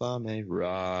 sol, fa, mi,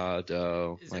 ra,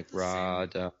 do. Like ra,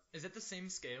 do. Is it the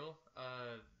same scale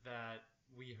that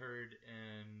we heard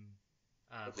in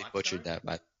Black butchered Star? that,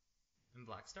 but In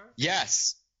Black Star?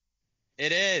 yes,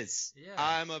 it is. Yeah.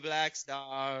 I'm a black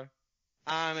star.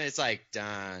 It's like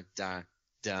dun dun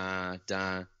dun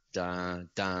dun dun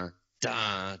dun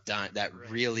dun dun. That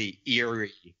really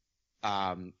eerie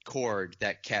chord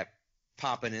that kept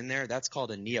popping in there. That's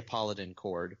called a Neapolitan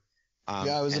chord.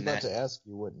 Yeah, I was about to ask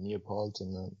you what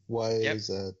Neapolitan meant. Why is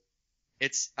that?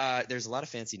 It's there's a lot of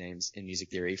fancy names in music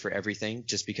theory for everything,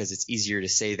 just because it's easier to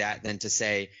say that than to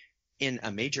say in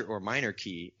a major or minor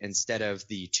key, instead of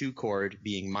the 2 chord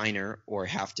being minor or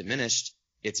half diminished,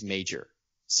 it's major.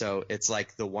 So it's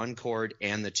like the 1 chord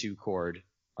and the 2 chord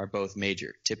are both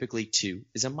major. Typically 2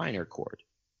 is a minor chord.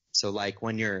 So like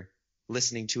when you're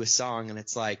listening to a song and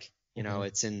it's like,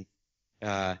 it's in,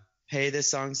 hey,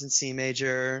 this song's in C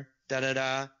major, da da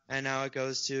da, and now it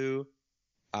goes to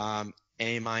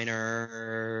A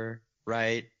minor,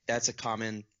 right? That's a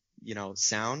common,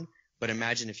 sound. But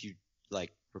imagine if you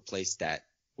like replace that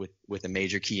with a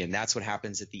major key, and that's what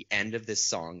happens at the end of this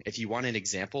song. If you want an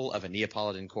example of a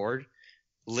Neapolitan chord,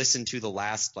 listen to the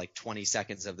last like 20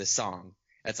 seconds of this song.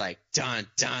 It's like dun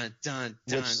dun dun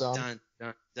dun dun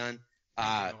dun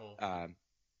dun.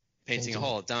 Painting a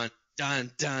Hole. Dun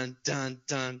dun dun dun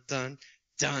dun dun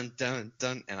dun dun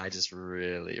dun. And I just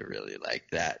really, really like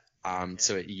that.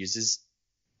 So it uses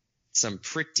some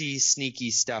pretty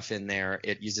sneaky stuff in there.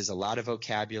 It uses a lot of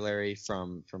vocabulary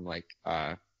from like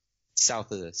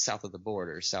south of the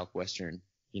border, southwestern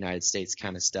United States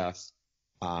kind of stuff,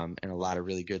 and a lot of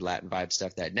really good Latin vibe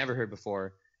stuff that I'd never heard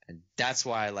before, and that's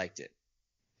why I liked it.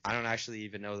 I don't actually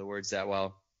even know the words that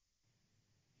well.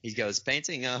 He goes,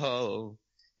 painting a hole,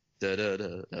 da da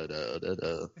da da da da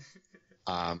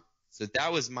da. So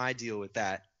that was my deal with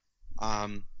that.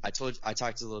 I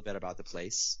talked a little bit about the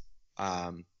place,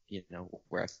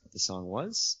 where I thought the song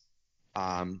was.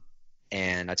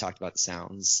 And I talked about the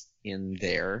sounds in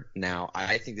there. Now,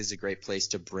 I think this is a great place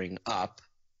to bring up,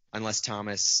 unless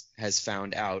Thomas has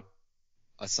found out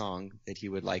a song that he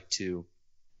would like to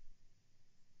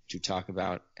talk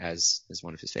about as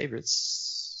one of his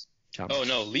favorites. Oh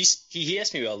no, least he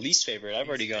asked me about least favorite. I've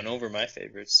already gone over my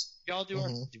favorites. We all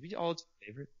do did we all do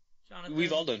favorite? Jonathan,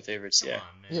 we've all done favorites, yeah.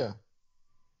 On, man. Yeah.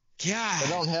 Yeah. I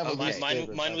don't have a least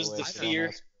favorite. Mine was the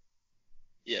fear.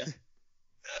 Yeah.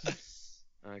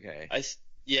 Okay.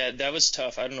 Yeah, that was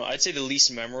tough. I don't know. I'd say the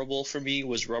least memorable for me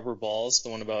was Rubber Balls, the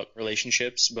one about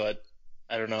relationships, but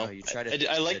I don't know.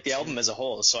 I like the album as a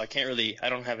whole, so I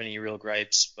don't have any real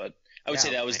gripes, but I would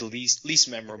say that was the least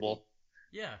memorable.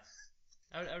 Yeah,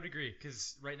 I would agree,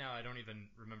 because right now I don't even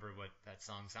remember what that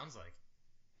song sounds like.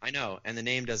 I know, and the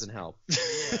name doesn't help. Yeah,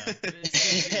 the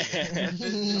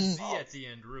Z at the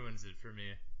end ruins it for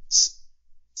me.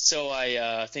 So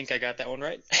I think I got that one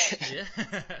right. Yeah,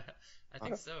 I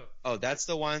think so. Oh, that's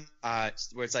the one where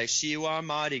it's like, she wore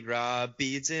Mardi Gras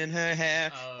beads in her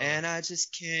hair, and I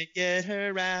just can't get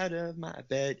her out of my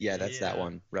bed. Yeah, that's that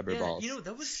one, Rubber Balls. You know,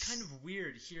 that was kind of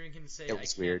weird hearing him say, I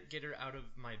can't get her out of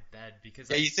my bed, because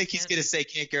you think he's going to say,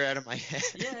 can't get her out of my head?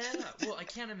 Yeah. Well, I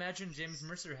can't imagine James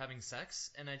Mercer having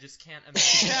sex, and I just can't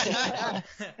imagine.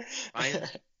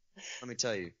 Let me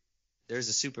tell you, there's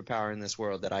a superpower in this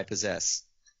world that I possess,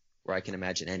 where I can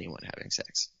imagine anyone having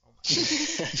sex. He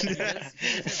does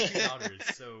have 2 daughters,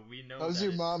 so we know How's that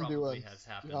your it mom probably doing? has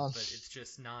happened, Yeah. but it's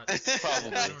just not.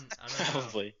 Probably. I don't know.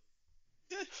 Probably.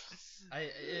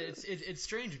 It's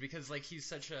strange because like he's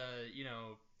such a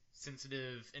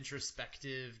sensitive,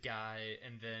 introspective guy,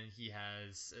 and then he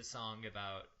has a song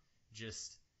about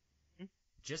just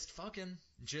fucking,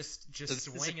 just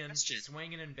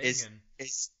swinging and banging.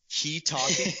 Is he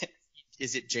talking?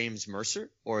 Is it James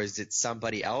Mercer, or is it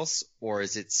somebody else, or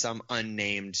is it some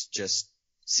unnamed just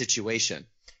situation?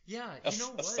 Yeah, you know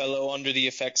what? A fellow under the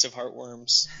effects of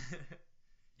heartworms.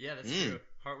 Yeah, that's true.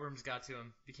 Heartworms got to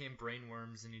him, became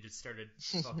brainworms, and he just started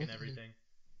fucking everything.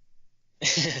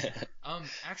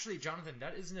 Actually, Jonathan,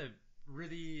 that isn't a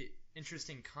really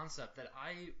interesting concept that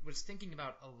I was thinking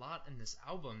about a lot in this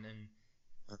album,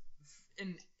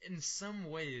 and in some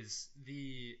ways,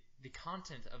 the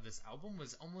content of this album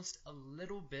was almost a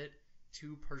little bit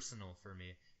too personal for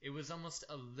me. It was almost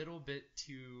a little bit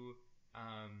too,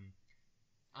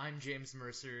 I'm James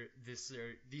Mercer,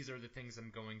 these are the things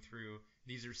I'm going through,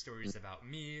 these are stories about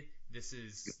me, this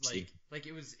is, like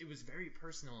it was very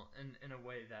personal in a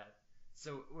way that,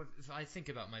 so if I think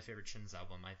about my favorite Shins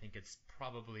album, I think it's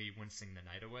probably Wincing the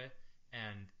Night Away,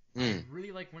 and I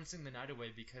really like Wincing the Night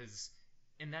Away because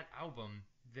in that album,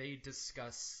 they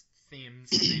discuss themes,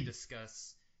 they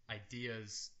discuss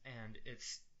ideas, and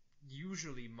it's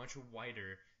usually much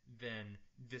wider than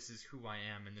this is who I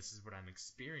am and this is what I'm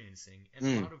experiencing.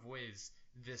 In a lot of ways,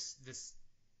 this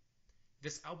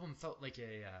album felt like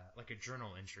a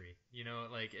journal entry. You know,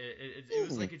 like it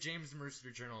was like a James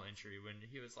Mercer journal entry when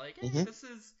he was like, "Hey, this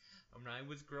is when I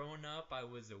was growing up. I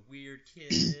was a weird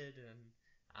kid, and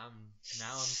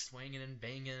now I'm swinging and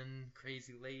banging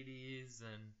crazy ladies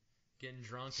and getting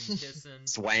drunk and kissing,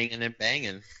 swanging and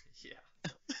banging."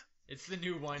 Yeah, it's the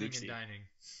new whining and dining.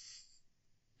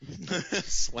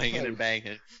 Swanging and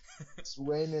banging.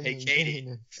 Swinging. Hey,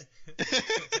 Katie.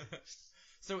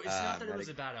 So it's not that it was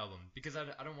a bad album, because I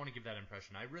don't want to give that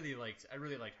impression. I really liked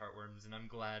Heartworms, and I'm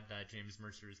glad that James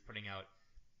Mercer is putting out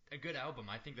a good album.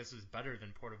 I think this is better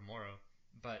than Port of Morrow,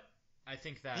 but I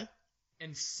think that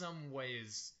in some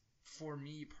ways, for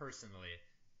me personally,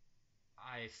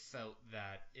 I felt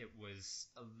that it was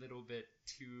a little bit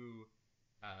too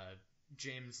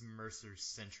James Mercer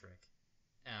centric,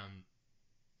 and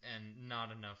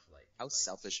not enough how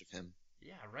selfish of him.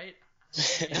 Yeah, right.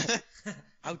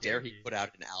 How dare he put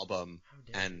out an album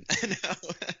and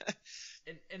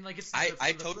like it's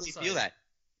I totally feel that,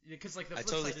 because like the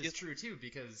flip side is true too,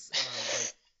 because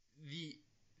like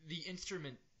the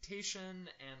instrumentation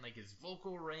and like his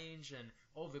vocal range and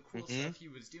all the cool stuff he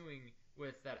was doing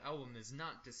with that album is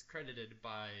not discredited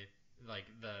by like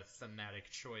the thematic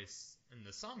choice and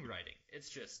the songwriting. It's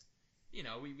just, you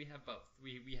know, we have both.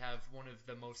 We have one of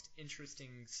the most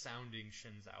interesting sounding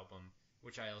Shins album,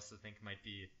 which I also think might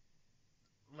be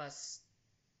less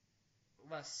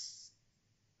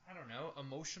I don't know,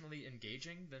 emotionally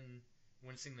engaging than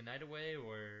Wincing the Night Away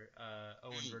or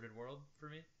Oh Inverted World for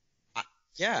me.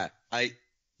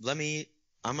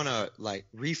 I'm gonna like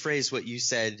rephrase what you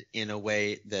said in a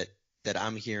way that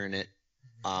I'm hearing it.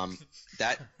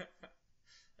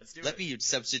 Let me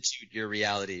substitute your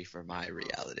reality for my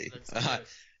reality.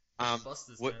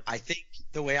 I think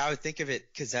the way I would think of it,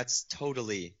 because that's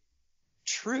totally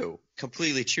true,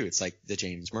 completely true. It's like the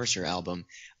James Mercer album.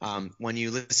 When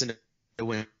you listen to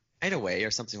Wind Night Away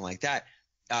or something like that,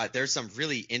 there's some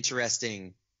really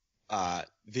interesting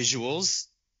visuals,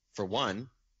 for one,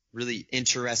 really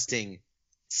interesting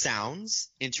sounds,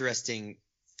 interesting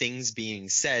things being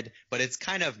said, but it's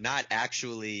kind of not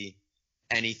actually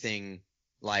anything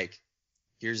like,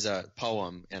 here's a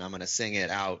poem and I'm going to sing it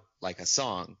out like a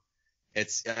song.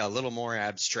 It's a little more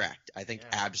abstract. I think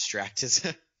abstract is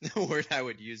the word I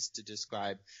would use to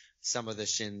describe some of the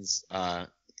Shins'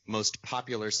 most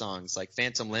popular songs, like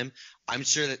Phantom Limb. I'm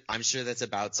sure that's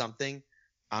about something.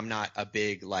 I'm not a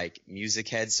big like music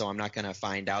head, so I'm not gonna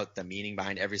find out the meaning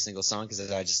behind every single song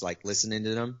because I just like listening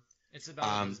to them. It's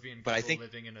about lesbian but couple I think,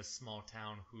 living in a small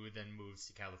town who then moves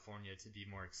to California to be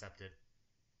more accepted.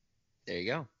 There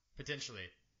you go. Potentially,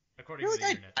 according to the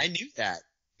internet. I knew that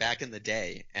back in the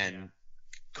day, and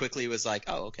quickly was like,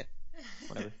 oh, okay,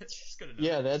 whatever. It's good enough.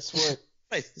 Yeah, that's what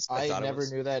I never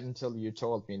knew. knew that until you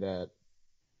told me that.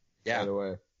 Yeah. By the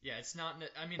way. Yeah, it's not.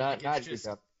 I mean, not, like,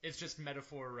 it's just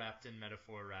metaphor wrapped in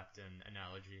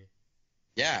analogy.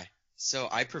 Yeah. So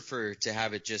I prefer to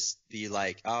have it just be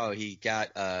like, oh, he got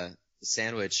a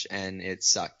sandwich and it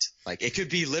sucked. Like, it could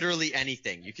be literally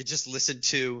anything. You could just listen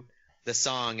to the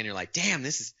song and you're like, damn,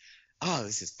 this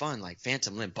is fun. Like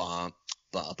Phantom Limb, bum,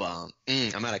 bum, bum.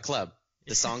 I'm at a club.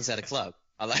 The song's at a club.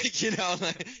 I like,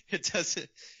 like, it doesn't.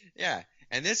 Yeah.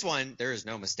 And this one, there is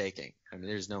no mistaking. I mean,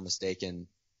 there's no mistaking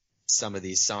some of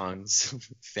these songs.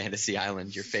 Fantasy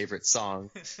Island, your favorite song.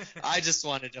 I just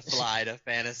wanted to fly to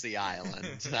Fantasy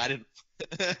Island. I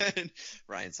didn't.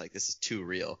 Ryan's like, this is too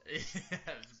real.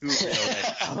 Too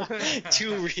real.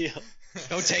 Too real.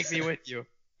 Don't take me with you.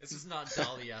 This is not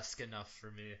Dali-esque enough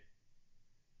for me.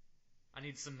 I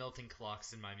need some melting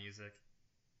clocks in my music.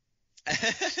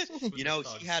 He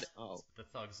had the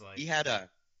thugs like. He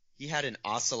had an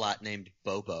ocelot named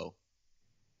Bobo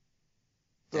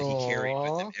that he carried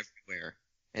with him everywhere.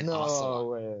 An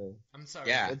ocelot. Way. I'm sorry.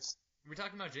 Yeah. We're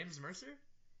talking about James Mercer?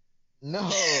 No.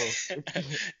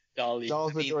 Dali.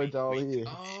 Salvador Dali.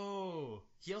 Oh.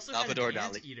 He also Salvador had an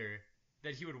Dali. anteater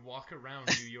that he would walk around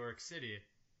New York City.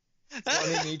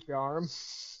 One in each arm.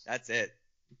 That's it.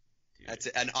 Dude. That's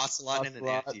it. An ocelot and an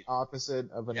anteater.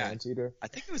 Opposite of an anteater. I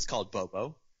think it was called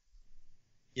Bobo.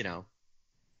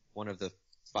 One of the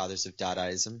fathers of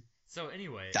Dadaism. So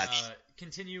anyway,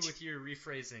 continue with your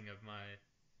rephrasing of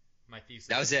my thesis.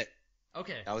 That was it.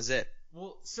 Okay. That was it.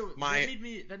 Well, so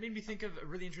that made me think of a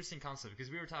really interesting concept because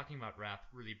we were talking about rap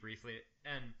really briefly,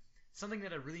 and something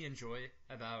that I really enjoy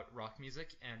about rock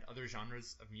music and other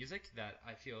genres of music that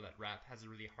I feel that rap has a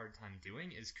really hard time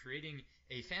doing is creating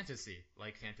a fantasy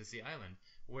like Fantasy Island,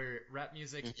 where rap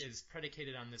music is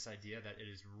predicated on this idea that it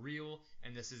is real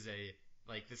and this is a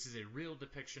real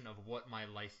depiction of what my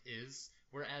life is.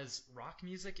 Whereas rock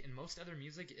music and most other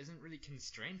music isn't really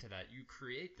constrained to that. You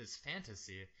create this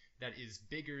fantasy that is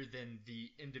bigger than the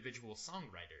individual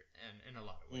songwriter, and in a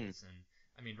lot of ways. And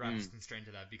I mean, rap is constrained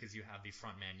to that because you have the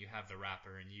front man, you have the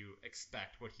rapper, and you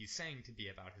expect what he's saying to be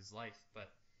about his life.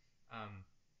 But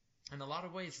in a lot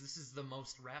of ways, this is the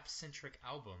most rap-centric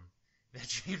album that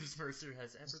James Mercer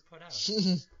has ever put out.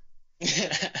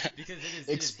 Because it is.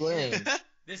 Explain.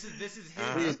 This is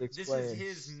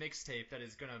his mixtape that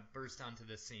is gonna burst onto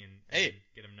the scene and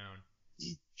get him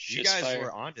known. You guys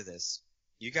were onto this.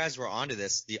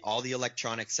 All the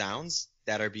electronic sounds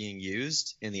that are being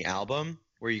used in the album,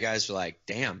 where you guys were like,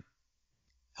 "Damn,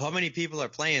 how many people are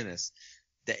playing this?"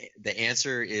 The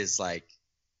answer is like,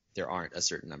 there aren't a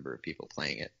certain number of people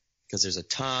playing it because there's a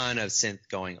ton of synth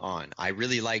going on. I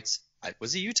really liked.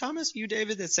 Was it you, Thomas? You,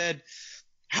 David, that said,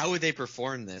 "How would they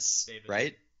perform this?" David.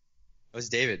 Right? It was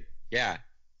David. Yeah.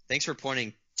 Thanks for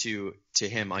pointing to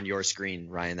him on your screen,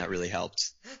 Ryan. That really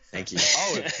helped. Thank you.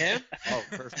 Oh, him? Oh,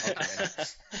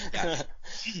 perfect. Okay.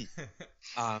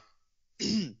 Yeah.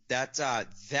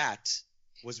 That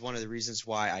was one of the reasons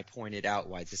why I pointed out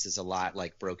why this is a lot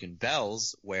like Broken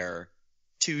Bells, where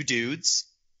two dudes,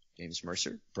 James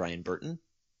Mercer, Brian Burton,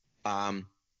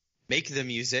 make the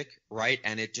music, right?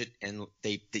 And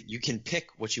you can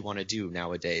pick what you want to do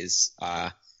nowadays.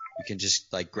 You can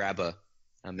just like grab a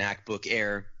MacBook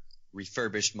Air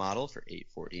refurbished model for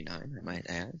 $849, I might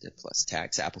add, plus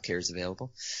tax. AppleCare is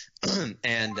available,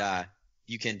 and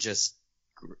you can just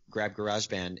grab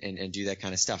GarageBand and do that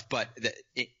kind of stuff. But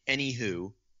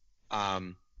anywho,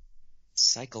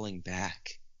 cycling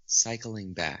back.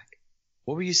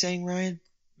 What were you saying, Ryan?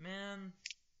 Man,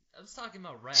 I was talking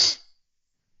about rap.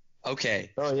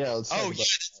 Okay. Oh yeah. Yeah,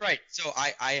 that's right. So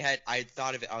I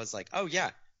thought of it. I was like, oh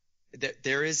yeah.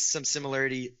 There is some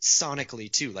similarity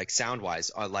sonically too, like sound wise.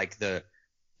 Like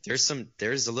there's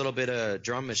a little bit of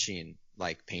drum machine,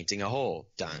 like painting a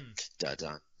hole, dun dun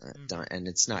dun dun, and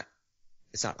it's not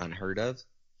unheard of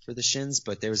for the Shins,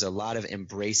 but there's a lot of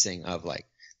embracing of like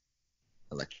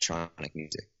electronic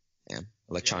music,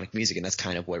 music, and that's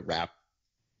kind of what rap,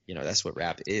 that's what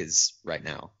rap is right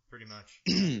now. pretty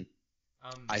much.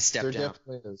 I stepped down.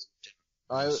 There definitely is.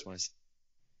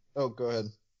 Oh, go ahead.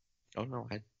 Oh no,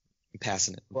 I'm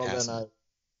passing it. Then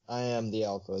I am the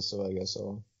alpha, so I guess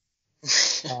I'll.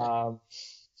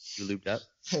 You looped up?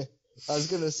 I was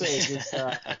gonna say,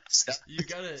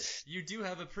 you do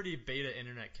have a pretty beta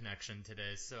internet connection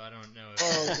today, so I don't know if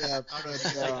I don't know if you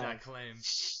take that claim.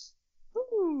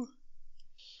 Woo.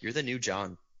 You're the new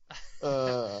John.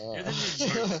 You're the new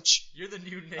George. You're the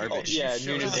new Nate. Oh, yeah,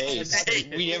 new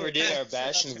Nate. We never did our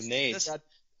bashing of Nate.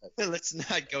 Let's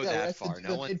not go that far.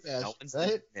 No one's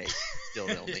right? Nate. Still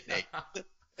no Nate.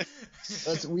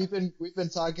 We've been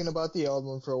talking about the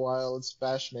album for a while. Let's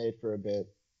bash Nate for a bit.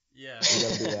 Yeah. We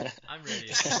gotta do that. I'm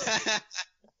ready.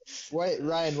 Wait,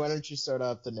 Ryan, why don't you start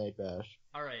off the Nate bash?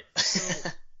 Alright, so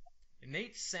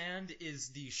Nate Sand is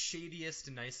the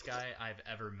shadiest nice guy I've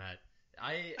ever met.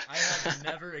 I have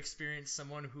never experienced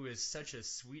someone who is such a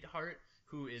sweetheart,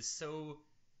 who is so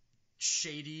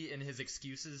shady in his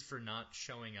excuses for not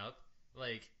showing up.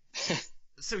 Like,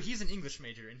 so he's an English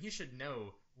major, and he should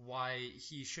know why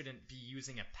he shouldn't be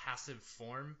using a passive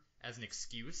form as an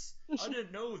excuse. I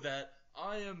didn't know that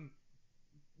I am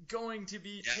going to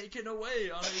be taken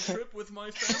away on a trip with my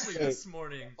family this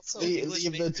morning.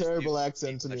 Leave the terrible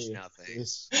accent to me.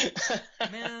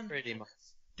 Man, pretty much.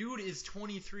 Dude is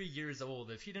 23 years old.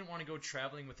 If he didn't want to go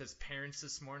traveling with his parents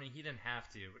this morning, he didn't have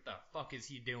to. What the fuck is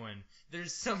he doing?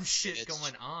 There's some shit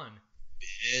going on.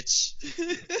 Bitch.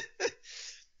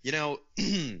 You know,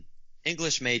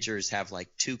 English majors have like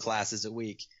 2 classes a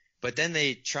week, but then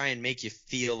they try and make you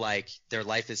feel like their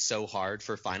life is so hard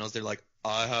for finals. They're like,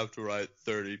 I have to write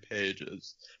 30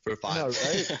 pages for finals.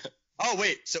 No, right? Oh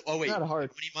wait, not hard.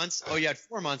 20 months? Oh, you had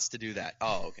 4 months to do that.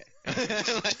 Oh, okay.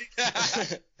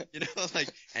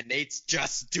 And Nate's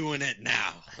just doing it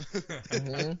now.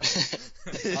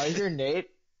 Mm-hmm. I hear Nate.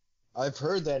 I've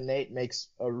heard that Nate makes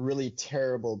a really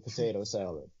terrible potato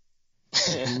salad.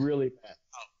 Really bad.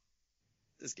 Oh,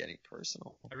 this is getting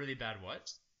personal. A really bad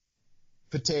what?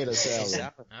 Potato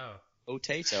salad. Oh.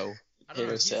 Potato.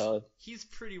 Potato salad. He's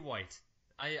pretty white.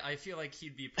 I feel like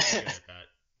he'd be pretty good at that.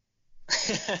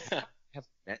 Have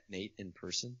met Nate in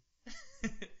person?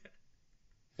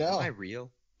 No. Am I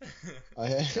real? No?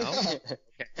 Okay.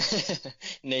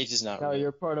 Nate is not real. real.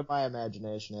 You're part of my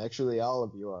imagination. Actually, all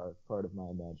of you are part of my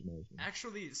imagination.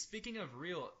 Actually, speaking of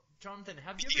real, Jonathan,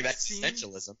 have you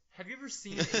ever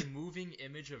seen a moving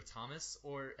image of Thomas,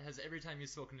 or has every time you've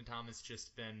spoken to Thomas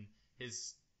just been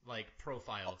his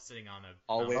profile sitting on a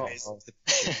always?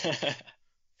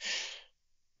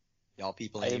 Y'all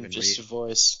people ain't I am even just read. a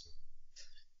voice.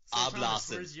 So, Thomas,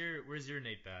 where's your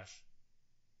Nate bash?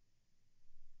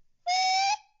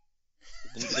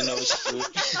 The nose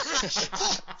flute.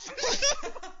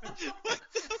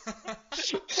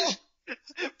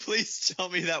 Please tell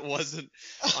me that wasn't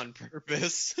on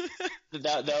purpose.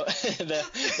 that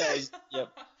was, yep.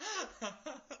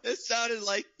 It sounded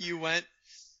like you went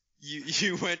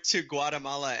to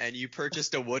Guatemala and you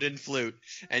purchased a wooden flute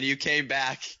and you came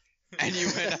back and you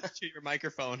went up to your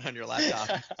microphone on your laptop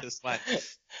and just went,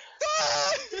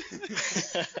 ah!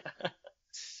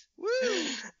 Woo!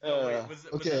 Was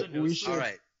that a nose flute? All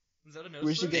right. Was that a nose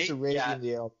we should flute? get to rating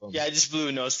the album. Yeah, I just blew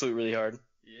a nose flute really hard.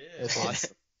 Yeah. That's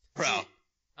awesome. Bro.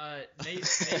 Nate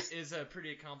is a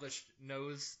pretty accomplished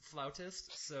nose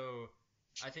flautist, so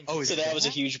I think. Oh, so that was a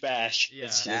huge bash.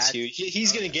 Yeah, that's huge.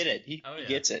 He's gonna get it. He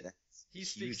gets it. He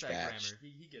speaks that grammar.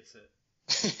 He gets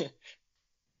it.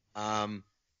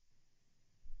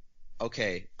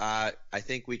 Okay. I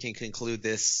think we can conclude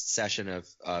this session of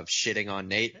shitting on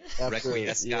Nate,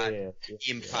 Requiescat,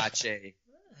 Impache,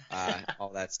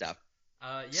 all that stuff.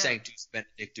 Yeah. Sanctus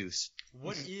Benedictus.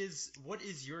 What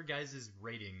is your guys'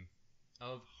 rating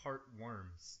of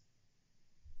Heartworms?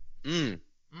 Yeah.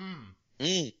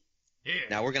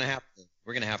 Now we're gonna have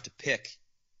to pick.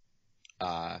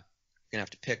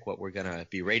 What we're gonna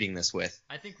be rating this with.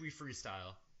 I think we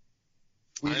freestyle.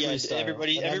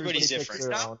 Everybody's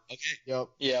different. Okay.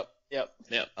 Yep.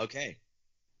 Okay.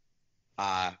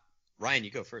 Ryan, you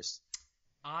go first.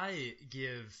 I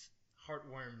give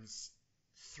Heartworms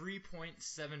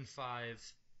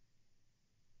 3.75.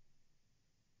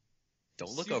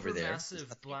 Don't look over there.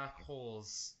 Supermassive black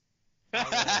holes.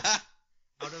 Out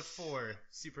of 4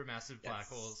 supermassive black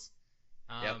holes.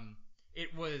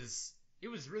 It was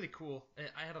really cool.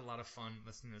 I had a lot of fun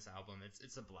listening to this album.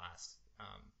 It's a blast.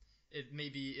 It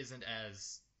maybe isn't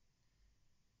as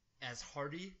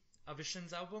hearty of a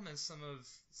Shins album as some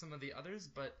of the others,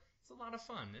 but it's a lot of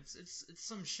fun. It's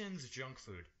some Shins junk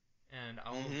food, and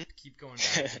I'll keep going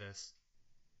back to this.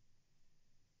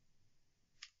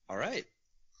 All right.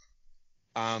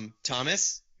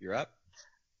 Thomas, you're up.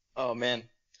 Oh man,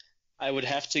 I would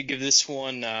have to give this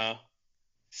one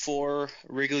 4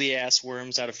 wriggly ass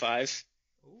worms out of 5.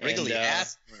 Wriggly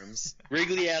ass worms.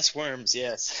 Wriggly ass worms,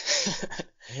 yes.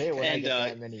 Hey, when I get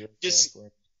that many just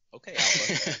worms. Okay,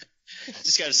 Alpha.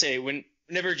 Just gotta say,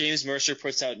 whenever James Mercer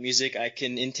puts out music, I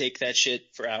can intake that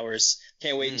shit for hours.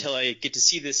 Can't wait until I get to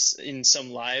see this in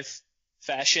some live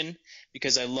fashion,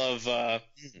 because I love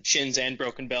Shins and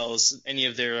Broken Bells. Any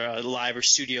of their live or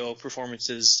studio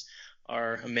performances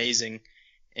are amazing,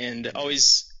 and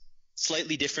always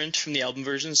slightly different from the album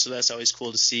version, so that's always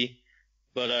cool to see.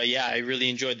 But yeah, I really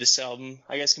enjoyed this album.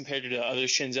 I guess compared to other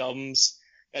Shins albums,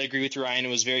 I agree with Ryan, it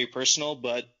was very personal,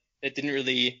 but it didn't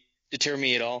really deter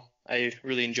me at all. I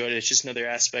really enjoyed it. It's just another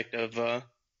aspect of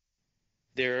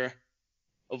their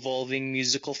evolving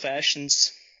musical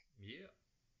fashions. Yeah.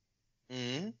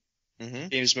 Mm-hmm. Mm-hmm.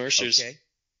 James Mercer's. Okay.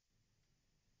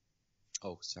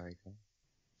 Oh, sorry.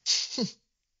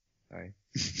 Sorry.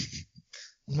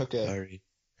 Okay. Sorry.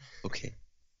 Okay.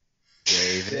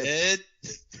 David.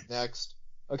 Next.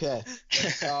 Okay.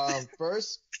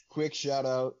 First, quick shout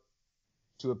out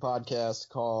to a podcast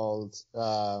called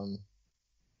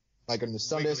like on the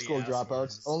Sunday Wiggly School Ass Dropouts,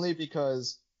 Worms. only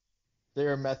because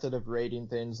their method of rating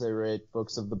things, they rate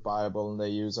books of the Bible and they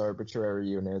use arbitrary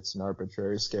units and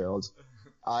arbitrary scales.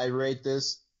 I rate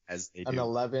this As they an do.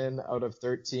 11 out of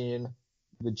 13.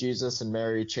 The Jesus and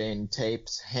Mary chain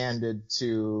tapes handed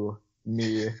to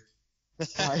me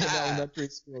by an elementary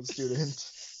school student.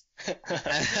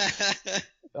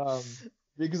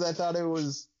 Because I thought it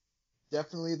was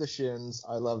definitely the Shins.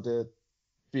 I loved it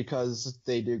because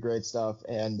they do great stuff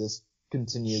and this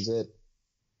continues it.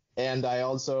 And I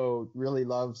also really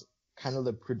loved kind of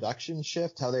the production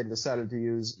shift, how they decided to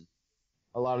use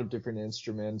a lot of different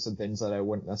instruments and things that I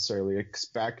wouldn't necessarily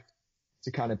expect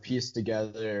to kind of piece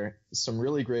together some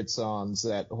really great songs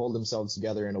that hold themselves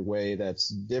together in a way that's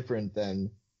different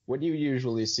than what you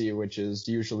usually see, which is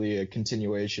usually a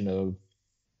continuation of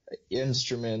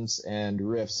instruments and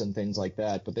riffs and things like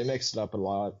that. But they mixed it up a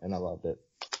lot, and I loved it.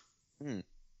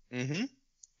 Mm-hmm.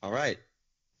 All right.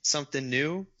 Something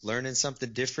new, learning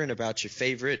something different about your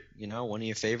favorite, one of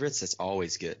your favorites. That's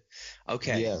always good.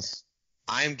 Okay. Yes.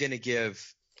 I'm going to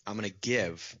give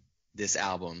this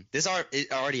album,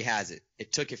 it already has it.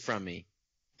 It took it from me.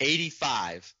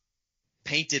 85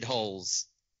 painted holes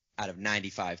out of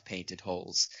 95 painted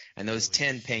holes. And those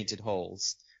 10 painted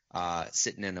holes,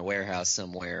 sitting in a warehouse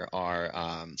somewhere are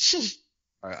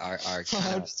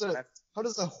How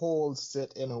does a hole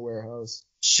sit in a warehouse?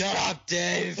 Shut up,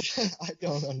 Dave! I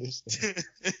don't understand.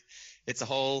 It's a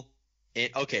hole.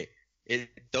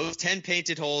 Those 10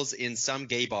 painted holes in some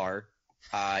gay bar.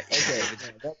 Okay,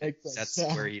 that makes sense.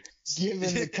 That's where you.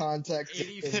 Given the context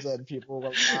is that people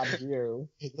will not hear.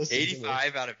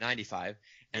 85 out of 95,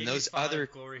 and those other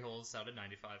glory holes out of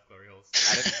 95 glory holes.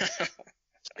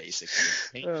 Basically,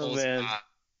 paint Oh, holes man.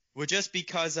 were just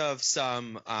because of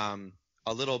some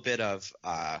a little bit of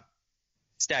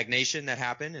stagnation that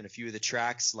happened in a few of the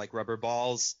tracks, like Rubber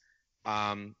Balls,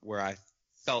 where I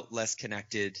felt less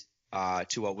connected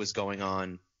to what was going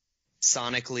on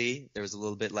sonically. There was a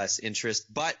little bit less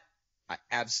interest, but I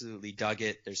absolutely dug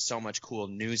it. There's so much cool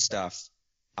new stuff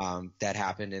that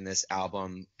happened in this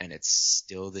album, and it's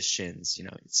still the Shins.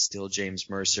 It's still James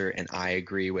Mercer, and I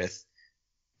agree with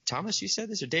Thomas. You said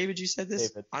this, or David? You said this?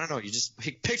 David. I don't know. You just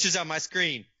pick pictures on my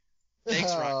screen.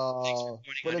 Thanks, Ron. Thanks for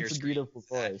pointing but on your it's a screen. beautiful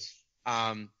voice.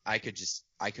 I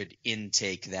could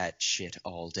intake that shit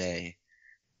all day.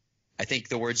 I think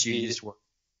the words you used were,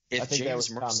 I think that was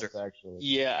Thomas, actually.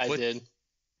 Yeah, I did.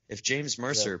 if James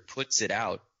Mercer puts it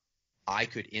out, I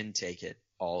could intake it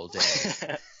all day.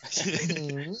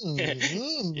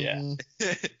 Yeah.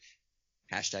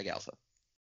 Hashtag Alpha.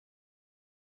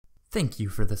 Thank you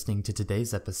for listening to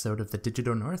today's episode of the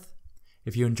Digital North.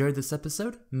 If you enjoyed this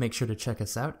episode, make sure to check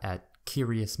us out at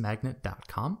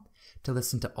curiousmagnet.com to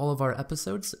listen to all of our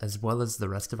episodes as well as the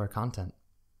rest of our content.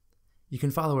 You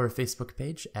can follow our Facebook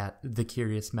page at The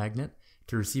Curious Magnet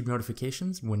to receive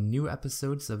notifications when new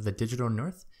episodes of the Digital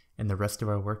North and the rest of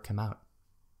our work come out.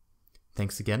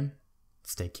 Thanks again.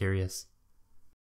 Stay curious.